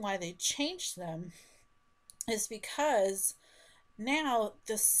 the reason why they changed them is because now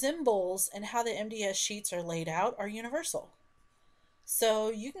the symbols and how the MDS sheets are laid out are universal. So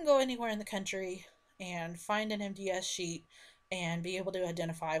you can go anywhere in the country and find an MDS sheet and be able to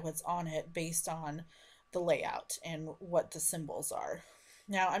identify what's on it based on the layout and what the symbols are.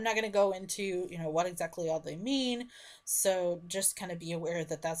 Now, I'm not going to go into, what exactly all they mean, so just kind of be aware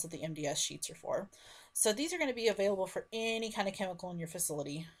that that's what the MDS sheets are for. So these are going to be available for any kind of chemical in your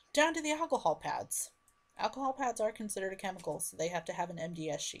facility, down to the alcohol pads. Alcohol pads are considered a chemical, so they have to have an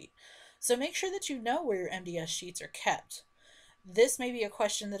MDS sheet. So make sure that you know where your MDS sheets are kept. This may be a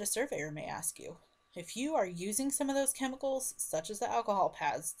question that a surveyor may ask you. If you are using some of those chemicals, such as the alcohol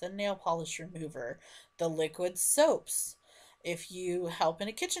pads, the nail polish remover, the liquid soaps, if you help in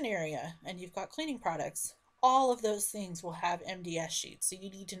a kitchen area and you've got cleaning products, all of those things will have MDS sheets, so you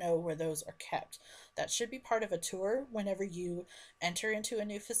need to know where those are kept. That should be part of a tour whenever you enter into a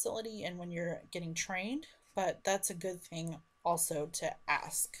new facility and when you're getting trained, but that's a good thing also to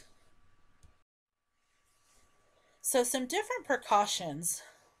ask. So, some different precautions.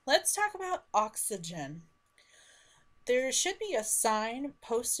 Let's talk about oxygen. There should be a sign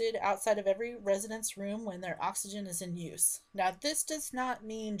posted outside of every resident's room when their oxygen is in use. Now, this does not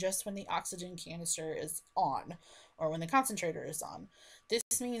mean just when the oxygen canister is on or when the concentrator is on. This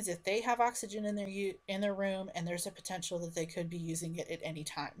means if they have oxygen in their room and there's a potential that they could be using it at any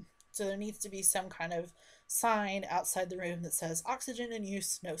time. So there needs to be some kind of sign outside the room that says oxygen in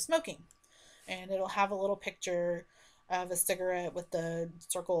use, no smoking. And it'll have a little picture of a cigarette with the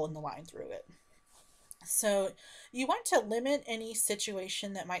circle and the line through it. So you want to limit any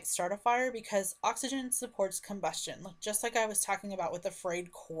situation that might start a fire because oxygen supports combustion, just like I was talking about with the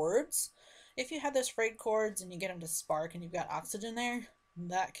frayed cords. If you have those frayed cords and you get them to spark and you've got oxygen there,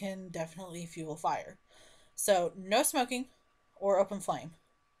 that can definitely fuel fire. So no smoking or open flame.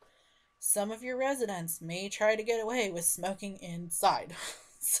 Some of your residents may try to get away with smoking inside.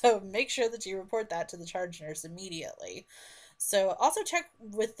 So make sure that you report that to the charge nurse immediately. So also check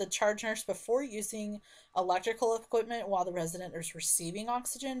with the charge nurse before using electrical equipment while the resident is receiving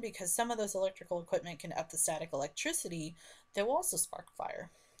oxygen, because some of those electrical equipment can up the static electricity that will also spark fire.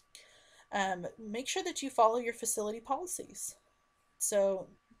 Make sure that you follow your facility policies. So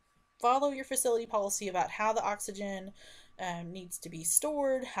follow your facility policy about how the oxygen needs to be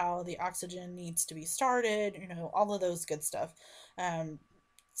stored, how the oxygen needs to be started, all of those good stuff. Um,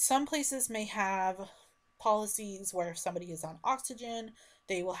 some places may have policies where if somebody is on oxygen,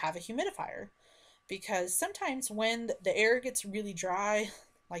 they will have a humidifier, because sometimes when the air gets really dry,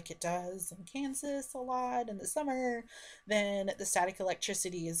 like it does in Kansas a lot in the summer, then the static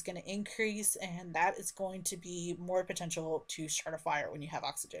electricity is going to increase, and that is going to be more potential to start a fire when you have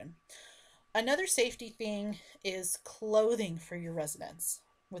oxygen. Another safety thing is clothing for your residents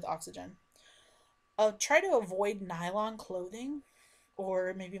with oxygen. Try to avoid nylon clothing,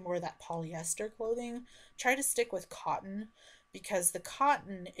 or maybe more of that polyester clothing. Try to stick with cotton, because the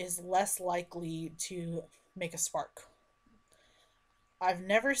cotton is less likely to make a spark. I've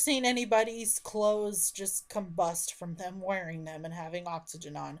never seen anybody's clothes just combust from them wearing them and having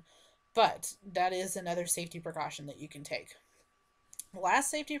oxygen on, but that is another safety precaution that you can take.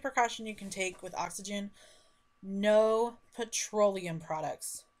 Last safety precaution you can take with oxygen: no petroleum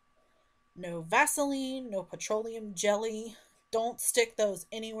products. No Vaseline, no petroleum jelly. Don't stick those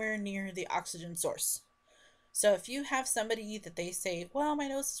anywhere near the oxygen source. So if you have somebody that they say, well, my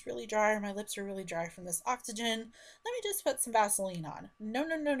nose is really dry or my lips are really dry from this oxygen, let me just put some Vaseline on. No,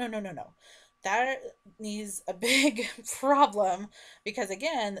 no, no, no, no, no, no. That needs a big problem, because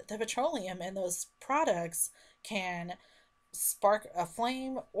again, the petroleum in those products can spark a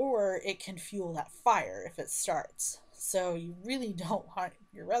flame, or it can fuel that fire if it starts. So you really don't want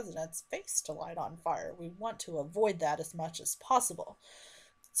your residents' face to light on fire. We want to avoid that as much as possible.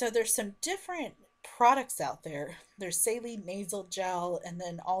 So there's some different products out there. There's saline nasal gel, and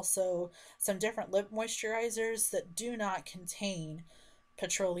then also some different lip moisturizers that do not contain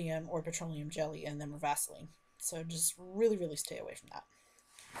petroleum or petroleum jelly in them or Vaseline. So just really, really stay away from that.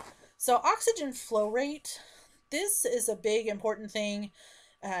 So oxygen flow rate, this is a big important thing,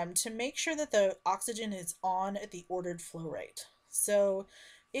 to make sure that the oxygen is on at the ordered flow rate. So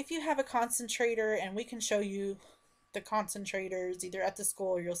if you have a concentrator, and we can show you the concentrators either at the school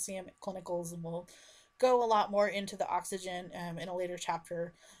or you'll see them at clinicals, and we'll go a lot more into the oxygen in a later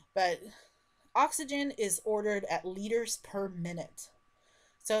chapter, but oxygen is ordered at liters per minute.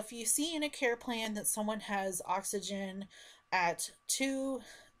 So if you see in a care plan that someone has oxygen at 2L/min,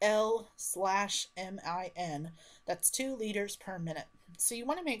 that's 2 liters per minute. So you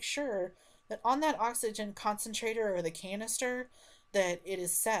want to make sure that on that oxygen concentrator or the canister that it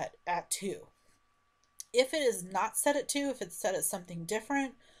is set at 2. If it is not set at 2, if it's set at something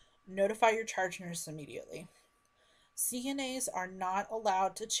different, notify your charge nurse immediately. CNAs are not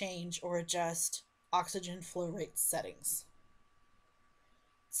allowed to change or adjust oxygen flow rate settings.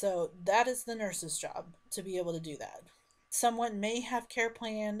 So that is the nurse's job to be able to do that. Someone may have care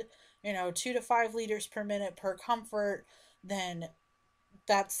planned, 2 to 5 liters per minute per comfort, then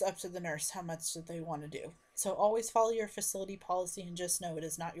that's up to the nurse how much that they want to do. So always follow your facility policy, and just know it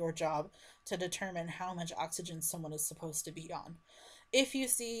is not your job to determine how much oxygen someone is supposed to be on. If you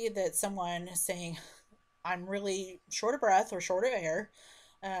see that someone is saying, I'm really short of breath or short of air,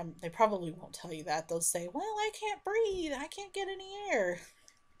 they probably won't tell you that. They'll say, well, I can't breathe, I can't get any air.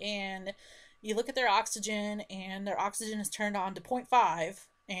 And you look at their oxygen, and their oxygen is turned on to 0.5,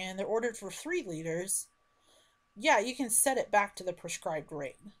 and they're ordered for 3 liters. Yeah, you can set it back to the prescribed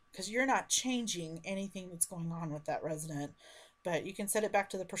rate, because you're not changing anything that's going on with that resident. But you can set it back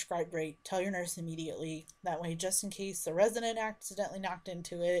to the prescribed rate. Tell your nurse immediately. That way, just in case the resident accidentally knocked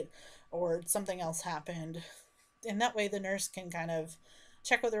into it or something else happened. And that way, the nurse can kind of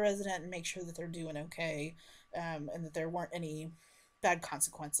check with the resident and make sure that they're doing okay, and that there weren't any bad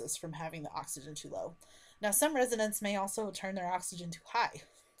consequences from having the oxygen too low. Now, some residents may also turn their oxygen too high.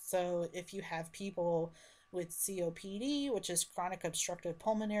 So if you have people with COPD, which is chronic obstructive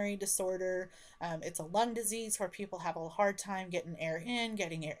pulmonary disorder, it's a lung disease where people have a hard time getting air in,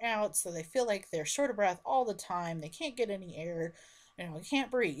 getting air out, so they feel like they're short of breath all the time. They can't get any air, they can't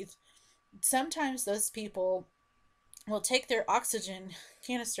breathe. Sometimes those people will take their oxygen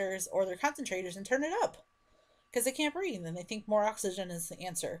canisters or their concentrators and turn it up, because they can't breathe and they think more oxygen is the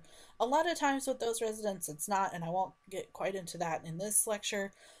answer. A lot of times with those residents, it's not, and I won't get quite into that in this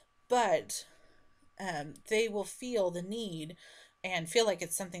lecture, but they will feel the need and feel like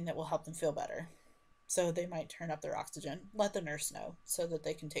it's something that will help them feel better. So they might turn up their oxygen, let the nurse know so that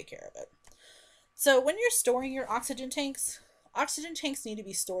they can take care of it. So when you're storing your oxygen tanks need to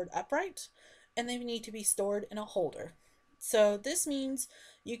be stored upright, and they need to be stored in a holder. So this means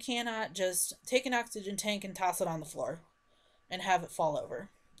you cannot just take an oxygen tank and toss it on the floor and have it fall over.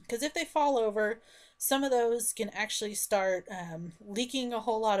 Because if they fall over, some of those can actually start leaking a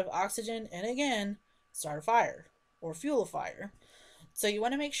whole lot of oxygen and again start a fire or fuel a fire. So you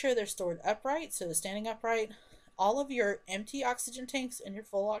want to make sure they're stored upright, so they're standing upright. All of your empty oxygen tanks and your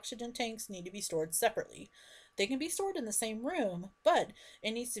full oxygen tanks need to be stored separately. They can be stored in the same room, but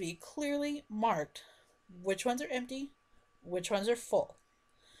it needs to be clearly marked which ones are empty, which ones are full.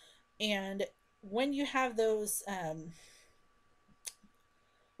 And when you have those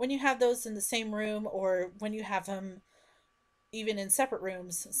in the same room, or when you have them even in separate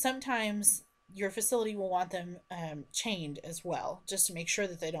rooms, sometimes your facility will want them chained as well, just to make sure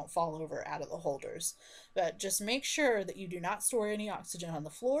that they don't fall over out of the holders. But just make sure that you do not store any oxygen on the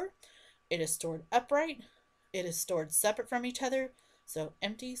floor. It is stored upright. It is stored separate from each other. So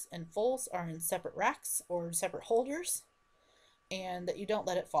empties and fulls are in separate racks or separate holders, and that you don't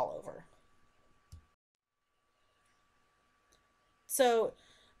let it fall over. So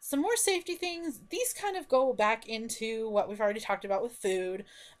some more safety things, these kind of go back into what we've already talked about with food.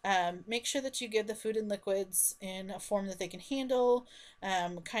 Make sure that you give the food and liquids in a form that they can handle.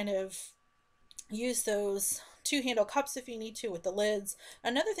 Kind of use those two handle cups if you need to with the lids.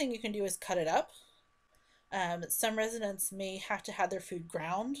 Another thing you can do is cut it up. Some residents may have to have their food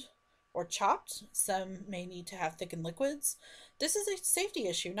ground or chopped. Some may need to have thickened liquids. This is a safety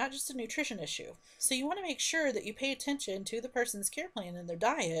issue, not just a nutrition issue. So you want to make sure that you pay attention to the person's care plan and their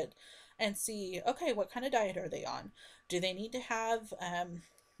diet and see, okay, what kind of diet are they on? Do they need to have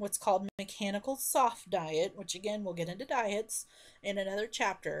what's called mechanical soft diet, which again, we'll get into diets in another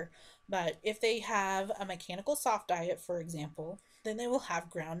chapter. But if they have a mechanical soft diet, for example, then they will have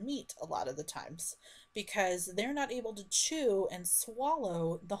ground meat a lot of the times because they're not able to chew and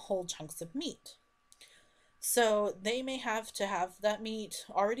swallow the whole chunks of meat. So they may have to have that meat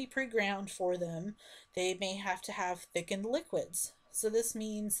already pre-ground for them. They may have to have thickened liquids. So this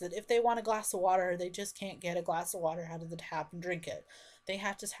means that if they want a glass of water, they just can't get a glass of water out of the tap and drink it. They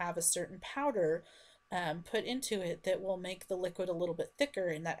have to have a certain powder put into it that will make the liquid a little bit thicker,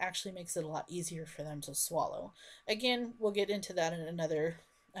 and that actually makes it a lot easier for them to swallow. Again, we'll get into that in another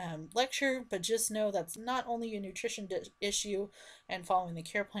lecture, but just know that's not only a nutrition issue and following the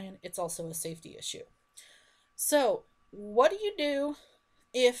care plan, it's also a safety issue. So, what do you do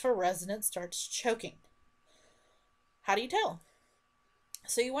if a resident starts choking? How do you tell?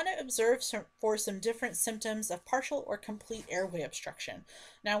 So you want to observe for some different symptoms of partial or complete airway obstruction.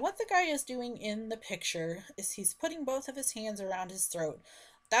 Now, what the guy is doing in the picture is he's putting both of his hands around his throat.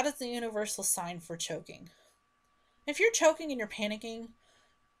 That is the universal sign for choking. If you're choking and you're panicking,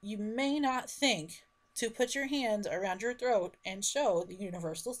 you may not think to put your hands around your throat and show the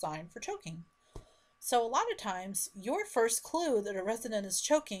universal sign for choking. So a lot of times, your first clue that a resident is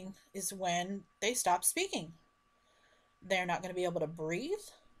choking is when they stop speaking. They're not going to be able to breathe.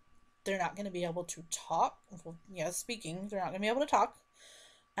 They're not going to be able to talk. Well, yeah, speaking, they're not going to be able to talk.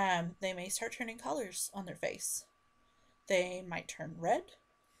 They may start turning colors on their face. They might turn red.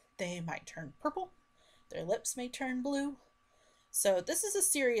 They might turn purple. Their lips may turn blue. So this is a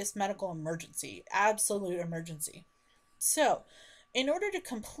serious medical emergency, absolute emergency. So in order to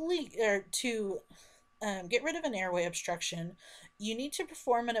get rid of an airway obstruction, you need to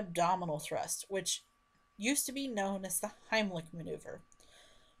perform an abdominal thrust, which used to be known as the Heimlich maneuver.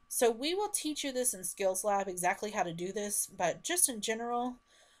 So we will teach you this in Skills Lab, exactly how to do this, but just in general,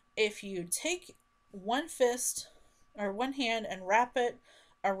 if you take one fist or one hand and wrap it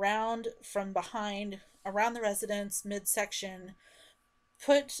around from behind, around the resident's midsection,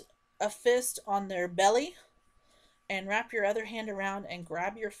 put a fist on their belly, and wrap your other hand around and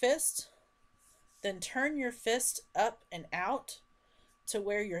grab your fist, then turn your fist up and out to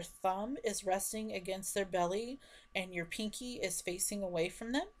where your thumb is resting against their belly and your pinky is facing away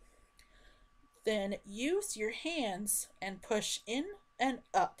from them. Then use your hands and push in and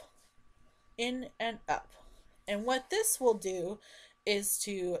up, in and up. And what this will do is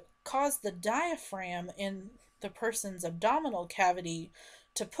to cause the diaphragm in the person's abdominal cavity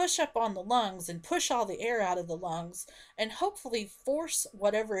to push up on the lungs and push all the air out of the lungs and hopefully force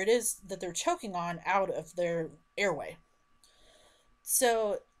whatever it is that they're choking on out of their airway.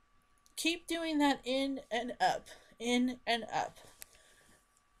 So keep doing that in and up, in and up.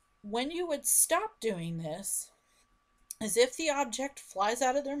 When you would stop doing this is if the object flies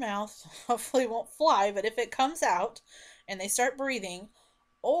out of their mouth, hopefully it won't fly, but if it comes out and they start breathing,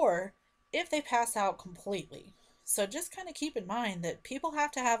 or if they pass out completely. So just kind of keep in mind that people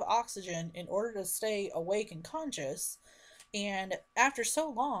have to have oxygen in order to stay awake and conscious. And after so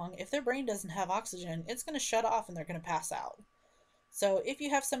long, if their brain doesn't have oxygen, it's going to shut off and they're going to pass out. So if you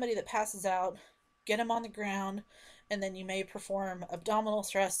have somebody that passes out, get them on the ground, and then you may perform abdominal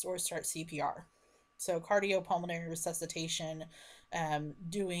thrust or start CPR. So cardiopulmonary resuscitation,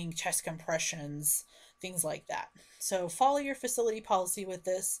 doing chest compressions, things like that. So follow your facility policy with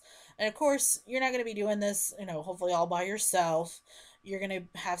this. And of course, you're not going to be doing this, hopefully all by yourself. You're going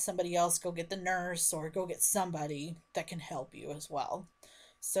to have somebody else go get the nurse or go get somebody that can help you as well.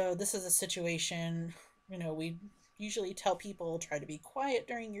 So this is a situation, we usually tell people try to be quiet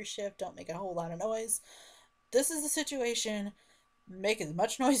during your shift, don't make a whole lot of noise. This is a situation, make as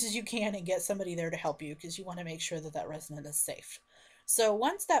much noise as you can and get somebody there to help you because you want to make sure that that resident is safe. So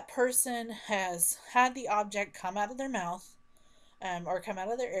once that person has had the object come out of their mouth, or come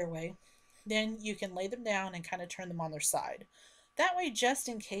out of their airway, then you can lay them down and kind of turn them on their side. That way, just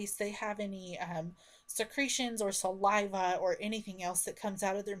in case they have any secretions or saliva or anything else that comes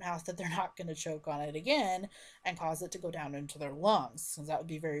out of their mouth, that they're not going to choke on it again and cause it to go down into their lungs, because that would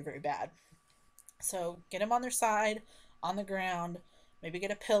be very, very bad. So get them on their side, on the ground, maybe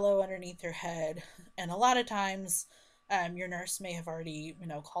get a pillow underneath their head. And a lot of times, your nurse may have already,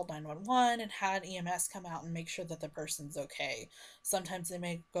 called 911 and had EMS come out and make sure that the person's okay. Sometimes they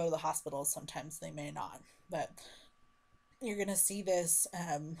may go to the hospital, sometimes they may not. But you're going to see this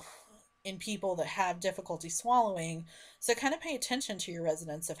in people that have difficulty swallowing. So kind of pay attention to your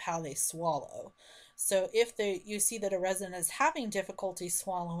residents of how they swallow. So if you see that a resident is having difficulty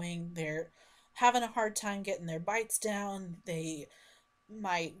swallowing, they're having a hard time getting their bites down, they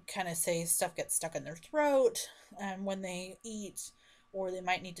might kind of say stuff gets stuck in their throat when they eat, or they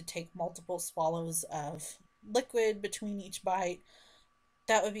might need to take multiple swallows of liquid between each bite.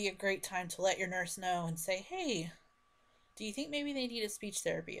 That would be a great time to let your nurse know and say, hey, do you think maybe they need a speech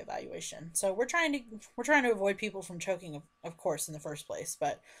therapy evaluation? So we're trying to avoid people from choking, of course, in the first place,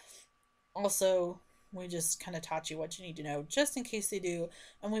 but also we just kind of taught you what you need to know just in case they do,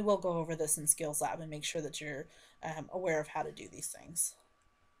 and we will go over this in skills lab and make sure that you're aware of how to do these things.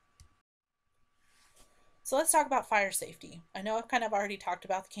 So let's talk about fire safety. I know I've kind of already talked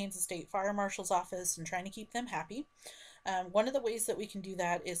about the Kansas State Fire Marshal's Office and trying to keep them happy. One of the ways that we can do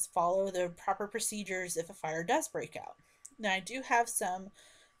that is follow the proper procedures if a fire does break out. Now, I do have some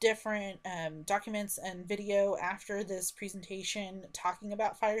different documents and video after this presentation talking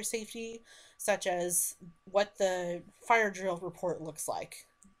about fire safety, such as what the fire drill report looks like.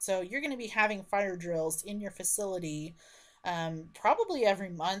 So you're going to be having fire drills in your facility probably every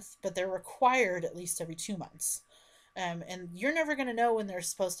month, but they're required at least every 2 months. And you're never going to know when they're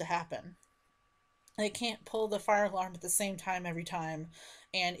supposed to happen. They can't pull the fire alarm at the same time every time.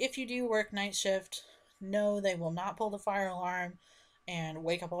 And if you do work night shift, no, they will not pull the fire alarm and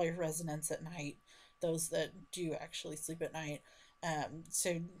wake up all your residents at night, those that do actually sleep at night.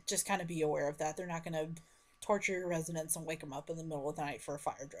 So just kind of be aware of that. They're not going to torture your residents and wake them up in the middle of the night for a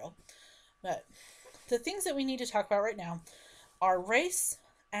fire drill. But the things that we need to talk about right now are RACE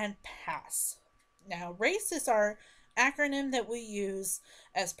and PASS. Now, RACE is our acronym that we use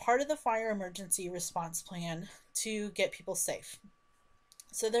as part of the fire emergency response plan to get people safe.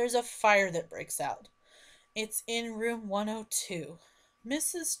 So there's a fire that breaks out. It's in room 102.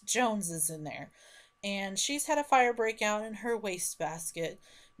 Mrs. Jones is in there, and she's had a fire break out in her wastebasket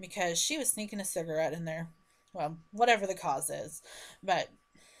because she was sneaking a cigarette in there. Well, whatever the cause is. But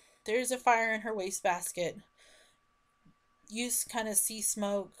there's a fire in her wastebasket. You kind of see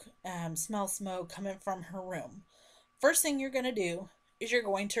smoke, smell smoke coming from her room. First thing you're going to do is you're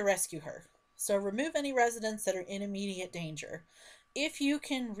going to rescue her. So remove any residents that are in immediate danger. If you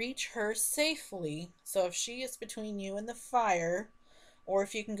can reach her safely, so if she is between you and the fire, or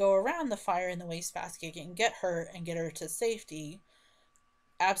if you can go around the fire in the wastebasket and get her to safety,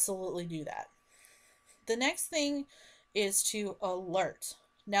 absolutely do that. The next thing is to alert.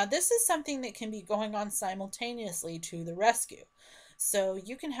 Now, this is something that can be going on simultaneously to the rescue. So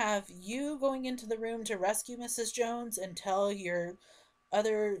you can have you going into the room to rescue Mrs. Jones and tell your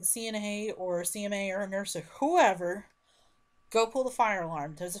other CNA or CMA or nurse or whoever, go pull the fire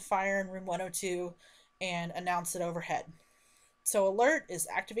alarm. There's a fire in room 102, and announce it overhead. So alert is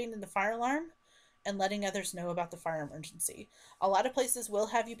activating the fire alarm and letting others know about the fire emergency. A lot of places will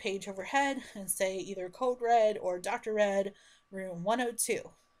have you page overhead and say either code red or Dr. Red, room 102.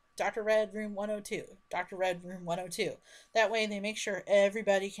 Dr. Red, room 102. Dr. Red, room 102. That way they make sure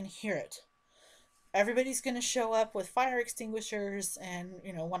everybody can hear it. Everybody's going to show up with fire extinguishers and,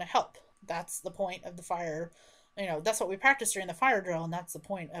 want to help. That's the point of the fire. That's what we practice during the fire drill, and that's the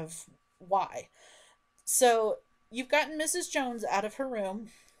point of why. So you've gotten Mrs. Jones out of her room.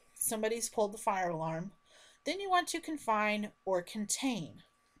 Somebody's pulled the fire alarm. Then you want to confine or contain.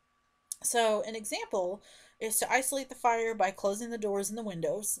 So an example is to isolate the fire by closing the doors and the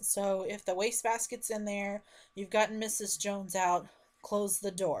windows. So if the wastebasket's in there, you've gotten Mrs. Jones out, close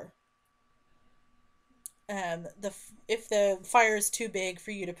the door. if the fire is too big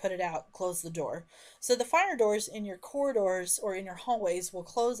for you to put it out, close the door. So the fire doors in your corridors or in your hallways will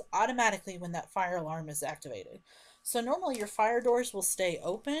close automatically when that fire alarm is activated. So normally your fire doors will stay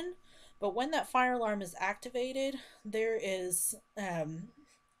open, but when that fire alarm is activated, there is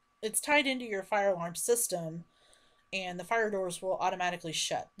it's tied into your fire alarm system, and the fire doors will automatically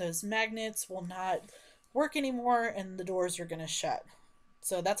shut. Those magnets will not work anymore, and the doors are going to shut.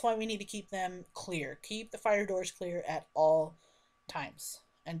 So that's why we need to keep them clear. Keep the fire doors clear at all times.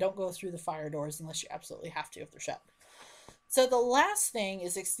 And don't go through the fire doors unless you absolutely have to if they're shut. So the last thing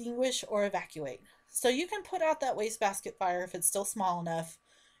is extinguish or evacuate. So you can put out that wastebasket fire if it's still small enough.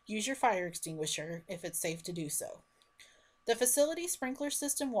 Use your fire extinguisher if it's safe to do so. The facility sprinkler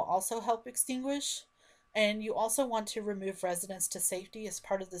system will also help extinguish, and you also want to remove residents to safety as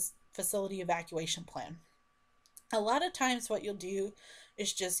part of this facility evacuation plan. A lot of times, what you'll do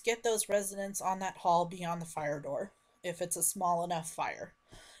is just get those residents on that hall beyond the fire door if it's a small enough fire.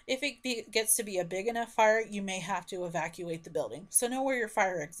 If it gets to be a big enough fire, you may have to evacuate the building. So, know where your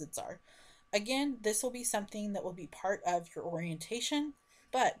fire exits are. Again, this will be something that will be part of your orientation,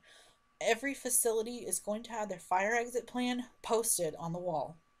 but every facility is going to have their fire exit plan posted on the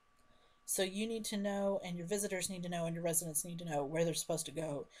wall. So you need to know, and your visitors need to know, and your residents need to know where they're supposed to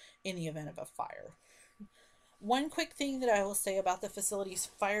go in the event of a fire. One quick thing that I will say about the facility's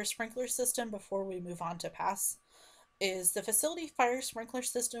fire sprinkler system before we move on to pass is the facility fire sprinkler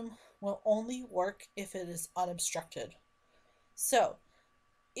system will only work if it is unobstructed. So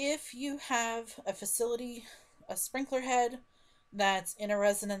if you have a facility, a sprinkler head that's in a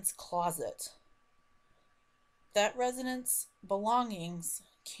resident's closet, that resident's belongings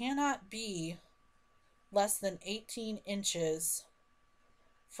cannot be less than 18 inches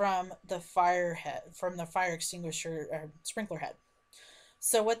from the fire head, from the fire extinguisher or sprinkler head.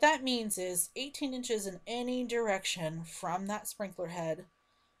 So what that means is 18 inches in any direction from that sprinkler head,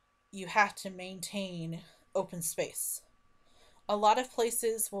 you have to maintain open space. A lot of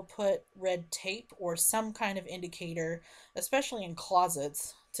places will put red tape or some kind of indicator, especially in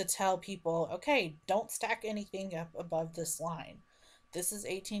closets, to tell people, okay, don't stack anything up above this line. This is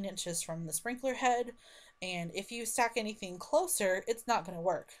 18 inches from the sprinkler head, and if you stack anything closer, it's not going to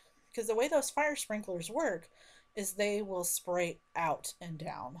work. Because the way those fire sprinklers work is they will spray out and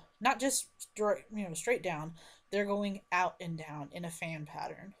down, not just straight down. They're going out and down in a fan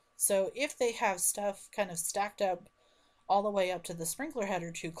pattern. So if they have stuff kind of stacked up all the way up to the sprinkler head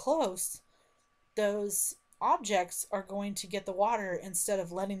or too close, those objects are going to get the water instead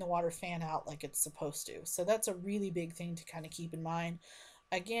of letting the water fan out like it's supposed to. So that's a really big thing to kind of keep in mind.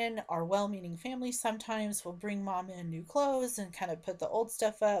 Again, our well-meaning families sometimes will bring mom in new clothes and kind of put the old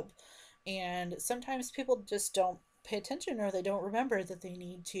stuff up, and sometimes people just don't pay attention or they don't remember that they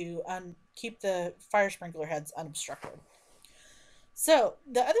need to keep the fire sprinkler heads unobstructed. So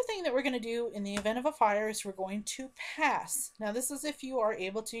the other thing that we're going to do in the event of a fire is we're going to pass. Now this is if you are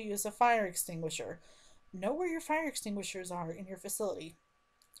able to use a fire extinguisher. Know where your fire extinguishers are in your facility.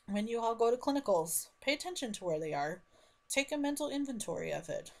 When you all go to clinicals, pay attention to where they are. Take a mental inventory of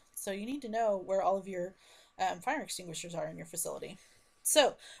it. So you need to know where all of your fire extinguishers are in your facility.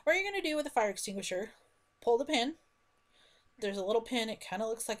 So what you're going to do with a fire extinguisher, pull the pin. There's a little pin, it kind of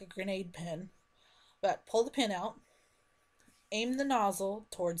looks like a grenade pin, but pull the pin out. Aim the nozzle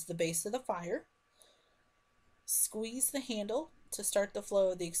towards the base of the fire. Squeeze the handle to start the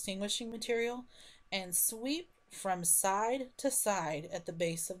flow of the extinguishing material, and sweep from side to side at the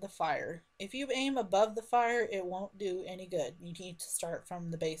base of the fire. If you aim above the fire, it won't do any good. You need to start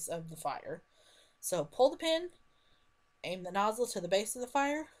from the base of the fire. So pull the pin, aim the nozzle to the base of the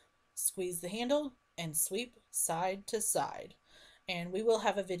fire, squeeze the handle, and sweep side to side. And we will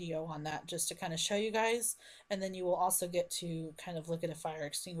have a video on that just to kind of show you guys, and then you will also get to kind of look at a fire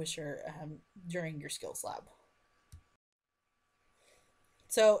extinguisher during your skills lab.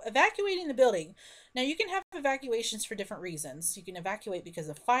 So evacuating the building. Now you can have evacuations for different reasons. You can evacuate because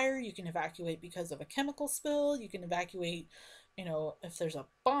of fire, you can evacuate because of a chemical spill, you can evacuate, if there's a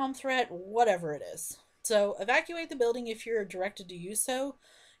bomb threat, whatever it is. So evacuate the building if you're directed to use so.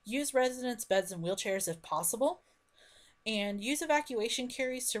 Use residents' beds and wheelchairs if possible. And use evacuation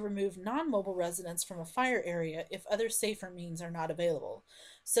carries to remove non-mobile residents from a fire area if other safer means are not available.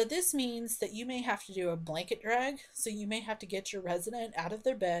 So this means that you may have to do a blanket drag. So you may have to get your resident out of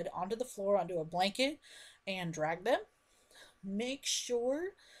their bed onto the floor onto a blanket and drag them. Make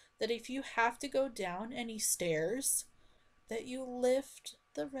sure that if you have to go down any stairs, that you lift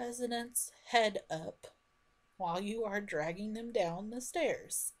the resident's head up while you are dragging them down the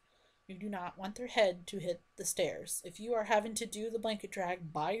stairs. You do not want their head to hit the stairs. If you are having to do the blanket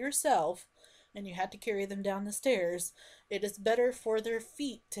drag by yourself, and you had to carry them down the stairs, it is better for their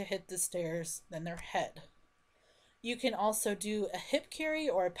feet to hit the stairs than their head. You can also do a hip carry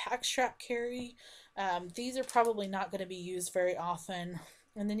or a pack strap carry. These are probably not going to be used very often.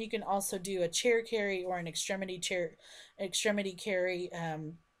 And then you can also do a chair carry or an extremity carry,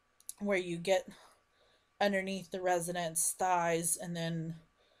 where you get underneath the resident's thighs and then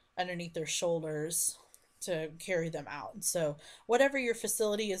underneath their shoulders to carry them out. So whatever your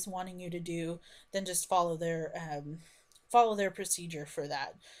facility is wanting you to do, then just follow their procedure for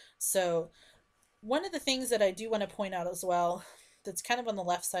that. So one of the things that I do want to point out as well, that's kind of on the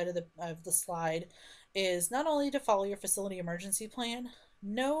left side of the slide, is not only to follow your facility emergency plan,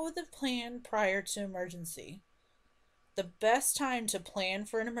 know the plan prior to emergency. The best time to plan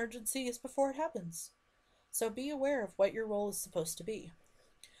for an emergency is before it happens. So be aware of what your role is supposed to be.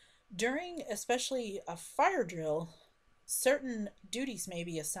 During especially a fire drill, certain duties may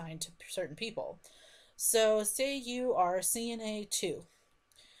be assigned to certain people. So, say you are CNA 2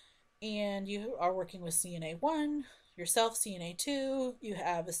 and you are working with CNA 1, yourself CNA 2, you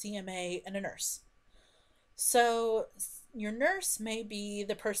have a CMA and a nurse. So, your nurse may be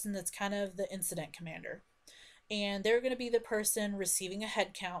the person that's kind of the incident commander, and they're going to be the person receiving a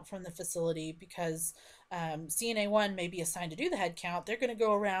head count from the facility because CNA 1 may be assigned to do the head count. They're going to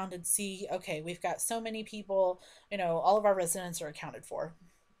go around and see, okay, we've got so many people, all of our residents are accounted for.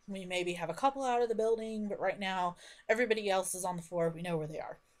 We maybe have a couple out of the building, but right now everybody else is on the floor. We know where they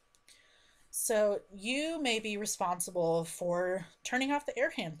are. So you may be responsible for turning off the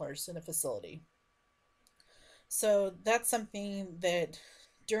air handlers in a facility. So that's something that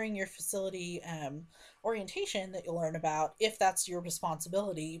during your facility orientation that you'll learn about, if that's your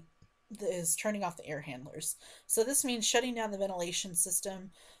responsibility, is turning off the air handlers. So this means shutting down the ventilation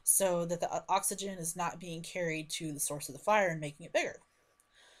system so that the oxygen is not being carried to the source of the fire and making it bigger.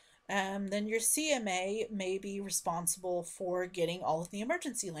 Then your CMA may be responsible for getting all of the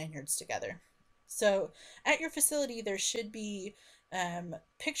emergency lanyards together. So at your facility, there should be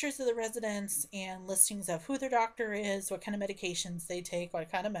pictures of the residents and listings of who their doctor is, what kind of medications they take, what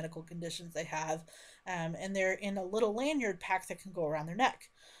kind of medical conditions they have, and they're in a little lanyard pack that can go around their neck.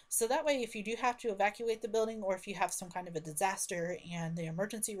 So that way, if you do have to evacuate the building or if you have some kind of a disaster and the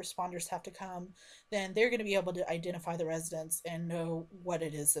emergency responders have to come, then they're going to be able to identify the residents and know what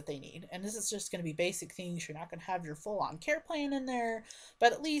it is that they need. And this is just going to be basic things. You're not going to have your full on care plan in there,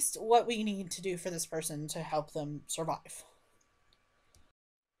 but at least what we need to do for this person to help them survive.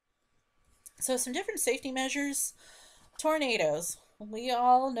 So, some different safety measures. Tornadoes. We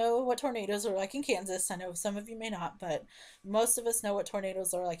all know what tornadoes are like in Kansas. I know some of you may not, but most of us know what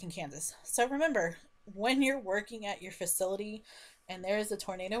tornadoes are like in Kansas. So remember, when you're working at your facility and there is a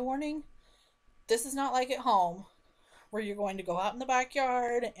tornado warning, this is not like at home where you're going to go out in the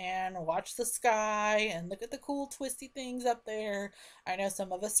backyard and watch the sky and look at the cool twisty things up there. I know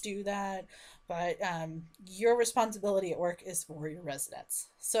some of us do that, but your responsibility at work is for your residents.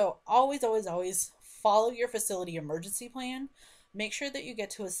 So always, always, always follow your facility emergency plan. Make sure that you get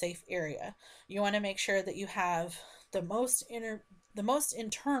to a safe area. You want to make sure that you have the most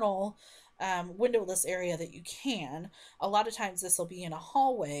internal windowless area that you can. A lot of times this will be in a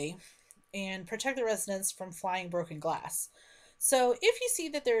hallway, and protect the residents from flying broken glass. So if you see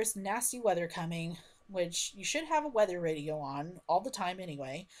that there's nasty weather coming, which you should have a weather radio on all the time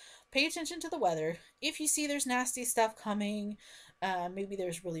anyway, pay attention to the weather. If you see there's nasty stuff coming, maybe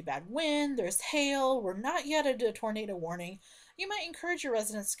there's really bad wind, there's hail, we're not yet at a tornado warning, you might encourage your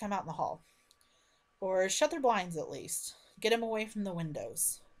residents to come out in the hall or shut their blinds at least. Get them away from the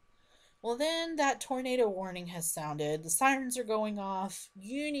windows. Well, then that tornado warning has sounded, the sirens are going off,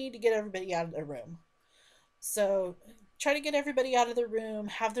 you need to get everybody out of the room. So try to get everybody out of the room,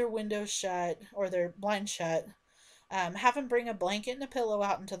 have their windows shut or their blinds shut, have them bring a blanket and a pillow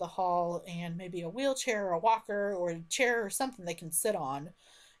out into the hall and maybe a wheelchair or a walker or a chair or something they can sit on,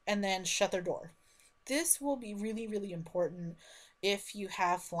 and then shut their door. This will be really, really important if you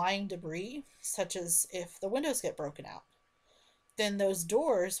have flying debris, such as if the windows get broken out. Then those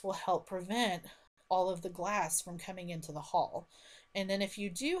doors will help prevent all of the glass from coming into the hall. And then if you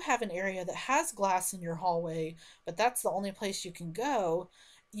do have an area that has glass in your hallway, but that's the only place you can go,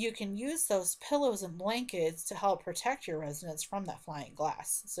 you can use those pillows and blankets to help protect your residents from that flying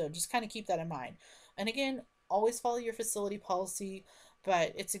glass. So just kind of keep that in mind. And again, always follow your facility policy,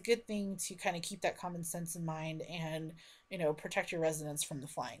 but it's a good thing to kind of keep that common sense in mind and, protect your residents from the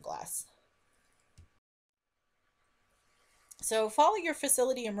flying glass. So follow your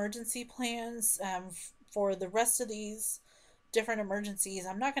facility emergency plans for the rest of these. different emergencies.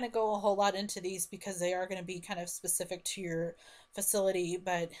 I'm not going to go a whole lot into these because they are going to be kind of specific to your facility.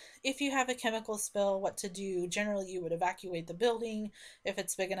 But if you have a chemical spill, what to do? Generally, you would evacuate the building if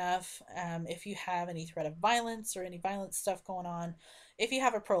it's big enough. If you have any threat of violence or any violent stuff going on, if you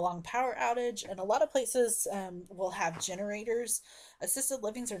have a prolonged power outage, and a lot of places will have generators. Assisted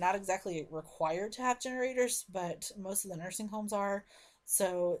livings are not exactly required to have generators, but most of the nursing homes are.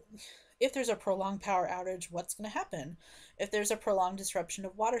 So if there's a prolonged power outage, what's going to happen? If there's a prolonged disruption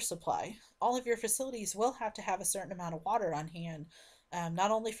of water supply, all of your facilities will have to have a certain amount of water on hand,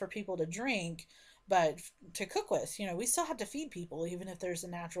 not only for people to drink, but to cook with. You know, we still have to feed people, even if there's a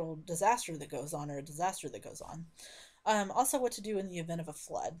natural disaster that goes on or a disaster that goes on. Also, what to do in the event of a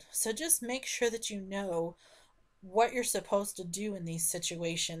flood. So just make sure that you know what you're supposed to do in these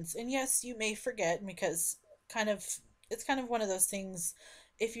situations. And yes, you may forget because kind of it's kind of one of those things,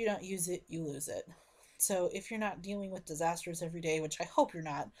 if you don't use it, you lose it. So if you're not dealing with disasters every day, which I hope you're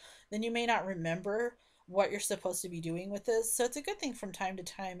not, then you may not remember what you're supposed to be doing with this. So it's a good thing from time to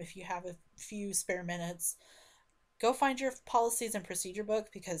time, if you have a few spare minutes, go find your policies and procedure book,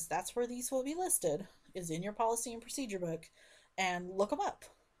 because that's where these will be listed, is in your policy and procedure book, and look them up.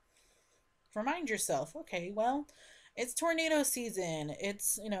 Remind yourself, okay, well, it's tornado season.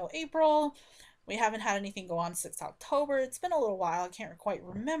 It's, April. We haven't had anything go on since October. It's been a little while. I can't quite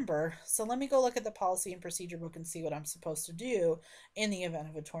remember. So let me go look at the policy and procedure book and see what I'm supposed to do in the event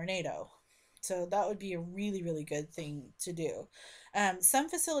of a tornado. So that would be a really, really good thing to do. Some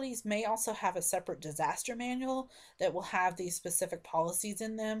facilities may also have a separate disaster manual that will have these specific policies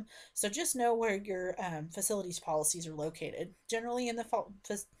in them. So just know where your facility's policies are located. Generally in the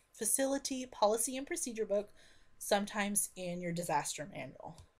facility policy and procedure book, sometimes in your disaster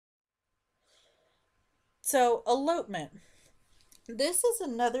manual. So, elopement. This is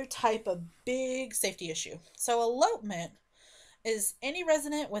another type of big safety issue. So, elopement is any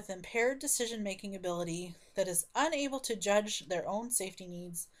resident with impaired decision making ability that is unable to judge their own safety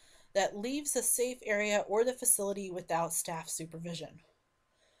needs, that leaves a safe area or the facility without staff supervision.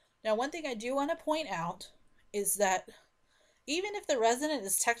 Now, one thing I do want to point out is that even if the resident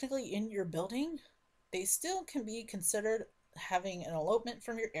is technically in your building, they still can be considered having an elopement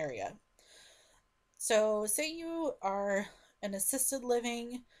from your area. So, say you are an assisted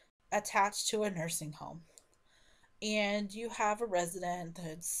living attached to a nursing home, and you have a resident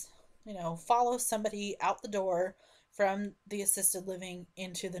that's, follows somebody out the door from the assisted living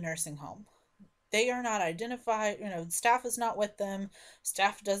into the nursing home. They are not identified, staff is not with them,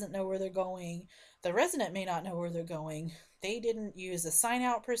 staff doesn't know where they're going, the resident may not know where they're going. They didn't use a sign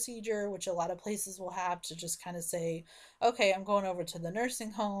out procedure, which a lot of places will have, to just kind of say, okay, I'm going over to the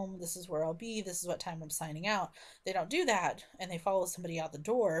nursing home, this is where I'll be, this is what time I'm signing out. They don't do that, and they follow somebody out the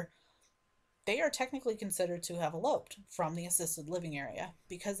door. They are technically considered to have eloped from the assisted living area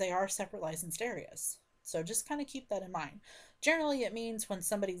because they are separate licensed areas. So just kind of keep that in mind. Generally, it means when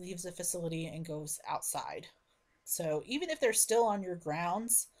somebody leaves a facility and goes outside. So even if they're still on your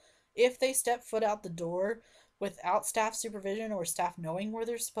grounds, if they step foot out the door without staff supervision or staff knowing where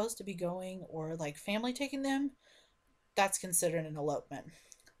they're supposed to be going, or like family taking them, that's considered an elopement.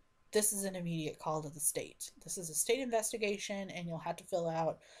 This is an immediate call to the state. This is a state investigation, and you'll have to fill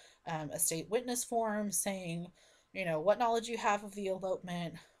out a state witness form saying, what knowledge you have of the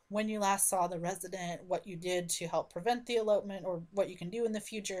elopement, when you last saw the resident, what you did to help prevent the elopement, or what you can do in the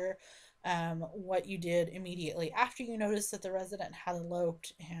future, what you did immediately after you noticed that the resident had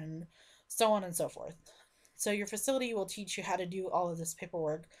eloped, and so on and so forth. So your facility will teach you how to do all of this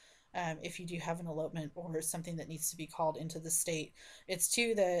paperwork. If you do have an elopement or something that needs to be called into the state, it's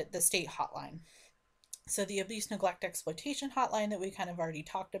to the state hotline. So the abuse, neglect, exploitation hotline that we kind of already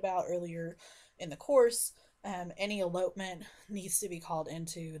talked about earlier in the course, any elopement needs to be called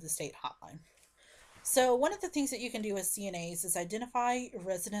into the state hotline. So one of the things that you can do as CNAs is identify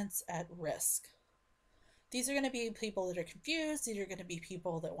residents at risk. These are going to be people that are confused. These are going to be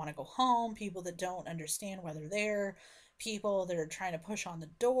people that want to go home, people that don't understand why they're there, people that are trying to push on the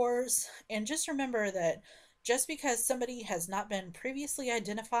doors. And just remember that just because somebody has not been previously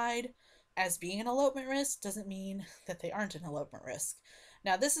identified as being an elopement risk doesn't mean that they aren't an elopement risk.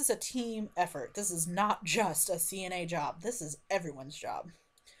 Now, this is a team effort. This is not just a CNA job. This is everyone's job.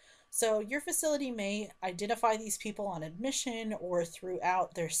 So your facility may identify these people on admission or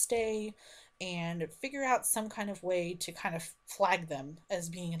throughout their stay and figure out some kind of way to kind of flag them as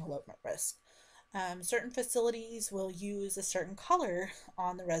being an elopement risk. Certain facilities will use a certain color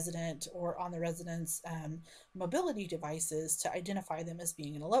on the resident or on the resident's mobility devices to identify them as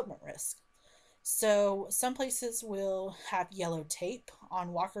being an elopement risk. So some places will have yellow tape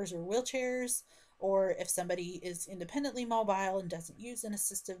on walkers or wheelchairs, Or if somebody is independently mobile and doesn't use an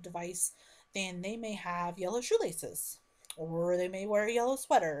assistive device, then they may have yellow shoelaces, or they may wear a yellow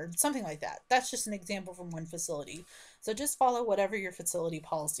sweater, something like that. That's just an example from one facility. So just follow whatever your facility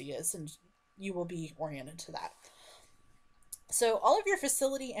policy is, and you will be oriented to that. So all of your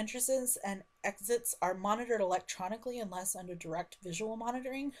facility entrances and exits are monitored electronically unless under direct visual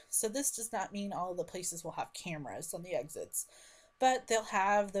monitoring. So this does not mean all of the places will have cameras on the exits, but they'll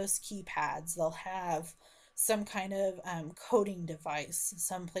have those keypads. They'll have some kind of coding device.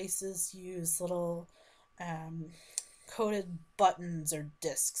 Some places use little um, coded buttons or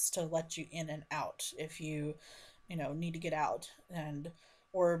discs to let you in and out if you need to get out, and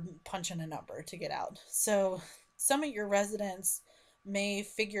or punch in a number to get out. So some of your residents may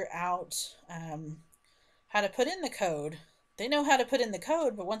figure out how to put in the code. They know how to put in the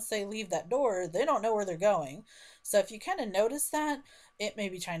code, but once they leave that door, they don't know where they're going. So if you kind of notice that, it may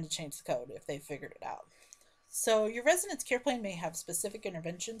be trying to change the code if they figured it out. So your residence care plan may have specific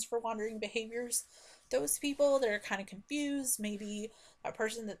interventions for wandering behaviors. Those people that are kind of confused, maybe a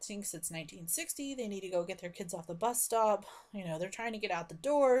person that thinks it's 1960, they need to go get their kids off the bus stop, they're trying to get out the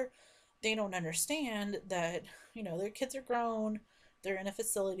door. They don't understand that, their kids are grown, they're in a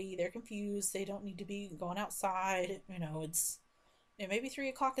facility, they're confused, they don't need to be going outside. It may be 3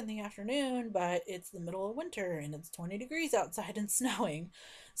 o'clock in the afternoon, but it's the middle of winter and it's 20 degrees outside and snowing.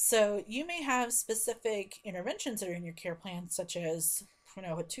 So you may have specific interventions that are in your care plan, such as,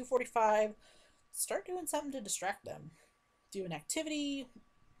 at 2:45, start doing something to distract them. Do an activity,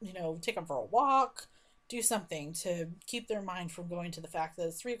 take them for a walk, do something to keep their mind from going to the fact that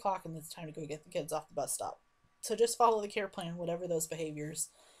it's 3 o'clock and it's time to go get the kids off the bus stop. So just follow the care plan, whatever those behaviors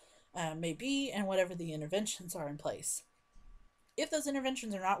may be, and whatever the interventions are in place. If those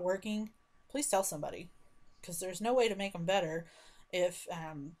interventions are not working, please tell somebody, because there's no way to make them better if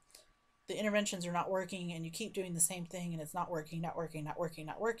the interventions are not working and you keep doing the same thing and it's not working, not working, not working,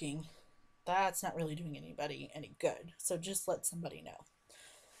 not working. That's not really doing anybody any good. So just let somebody know.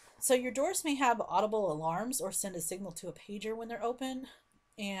 So your doors may have audible alarms or send a signal to a pager when they're open.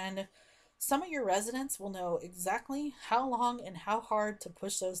 And some of your residents will know exactly how long and how hard to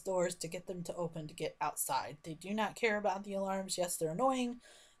push those doors to get them to open to get outside. They do not care about the alarms. Yes, they're annoying.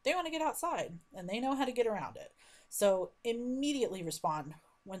 They want to get outside and they know how to get around it. So immediately respond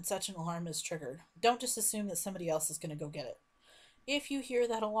when such an alarm is triggered. Don't just assume that somebody else is going to go get it. If you hear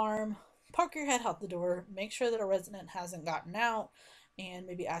that alarm, poke your head out the door, make sure that a resident hasn't gotten out, and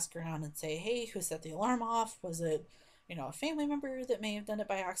maybe ask around and say, hey, who set the alarm off? Was it, a family member that may have done it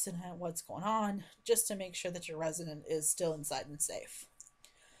by accident? What's going on? Just to make sure that your resident is still inside and safe.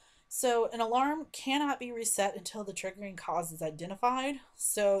 So an alarm cannot be reset until the triggering cause is identified.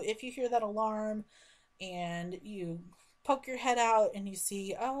 So if you hear that alarm and you poke your head out and you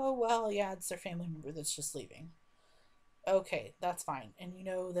see, oh, well, yeah, it's their family member that's just leaving. Okay, that's fine. And you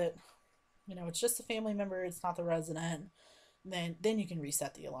know that, it's just a family member, it's not the resident. Then you can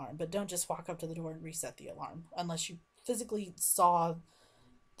reset the alarm. But don't just walk up to the door and reset the alarm unless you physically saw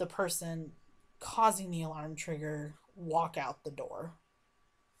the person causing the alarm trigger walk out the door.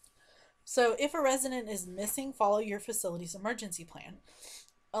 So if a resident is missing, follow your facility's emergency plan.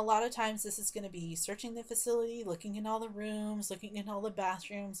 A lot of times this is going to be searching the facility, looking in all the rooms, looking in all the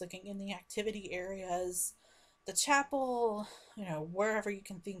bathrooms, looking in the activity areas, the chapel, wherever you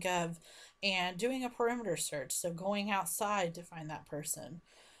can think of, and doing a perimeter search. So going outside to find that person.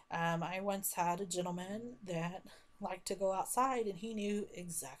 I once had a gentleman that liked to go outside, and he knew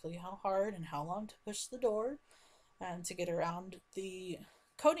exactly how hard and how long to push the door to get around the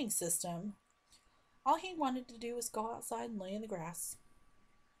coding system. All he wanted to do was go outside and lay in the grass.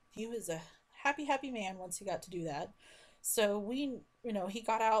 He was a happy, happy man once he got to do that. So he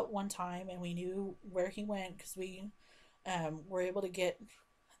got out one time and we knew where he went because we were able to get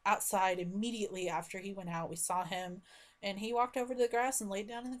outside immediately after he went out. We saw him and he walked over to the grass and laid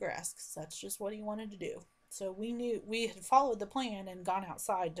down in the grass because that's just what he wanted to do. So we knew we had followed the plan and gone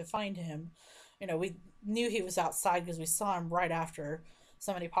outside to find him. We knew he was outside because we saw him right after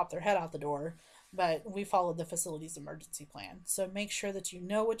somebody popped their head out the door, but we followed the facility's emergency plan. So make sure that you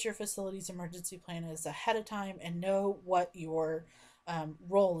know what your facility's emergency plan is ahead of time and know what your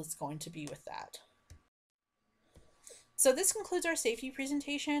role is going to be with that. So this concludes our safety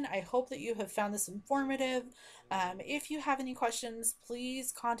presentation. I hope that you have found this informative. If you have any questions,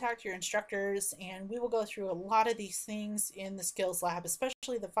 please contact your instructors and we will go through a lot of these things in the skills lab,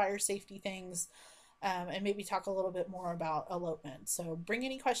 especially the fire safety things, and maybe talk a little bit more about elopement. So bring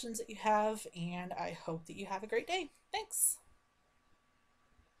any questions that you have, and I hope that you have a great day. Thanks.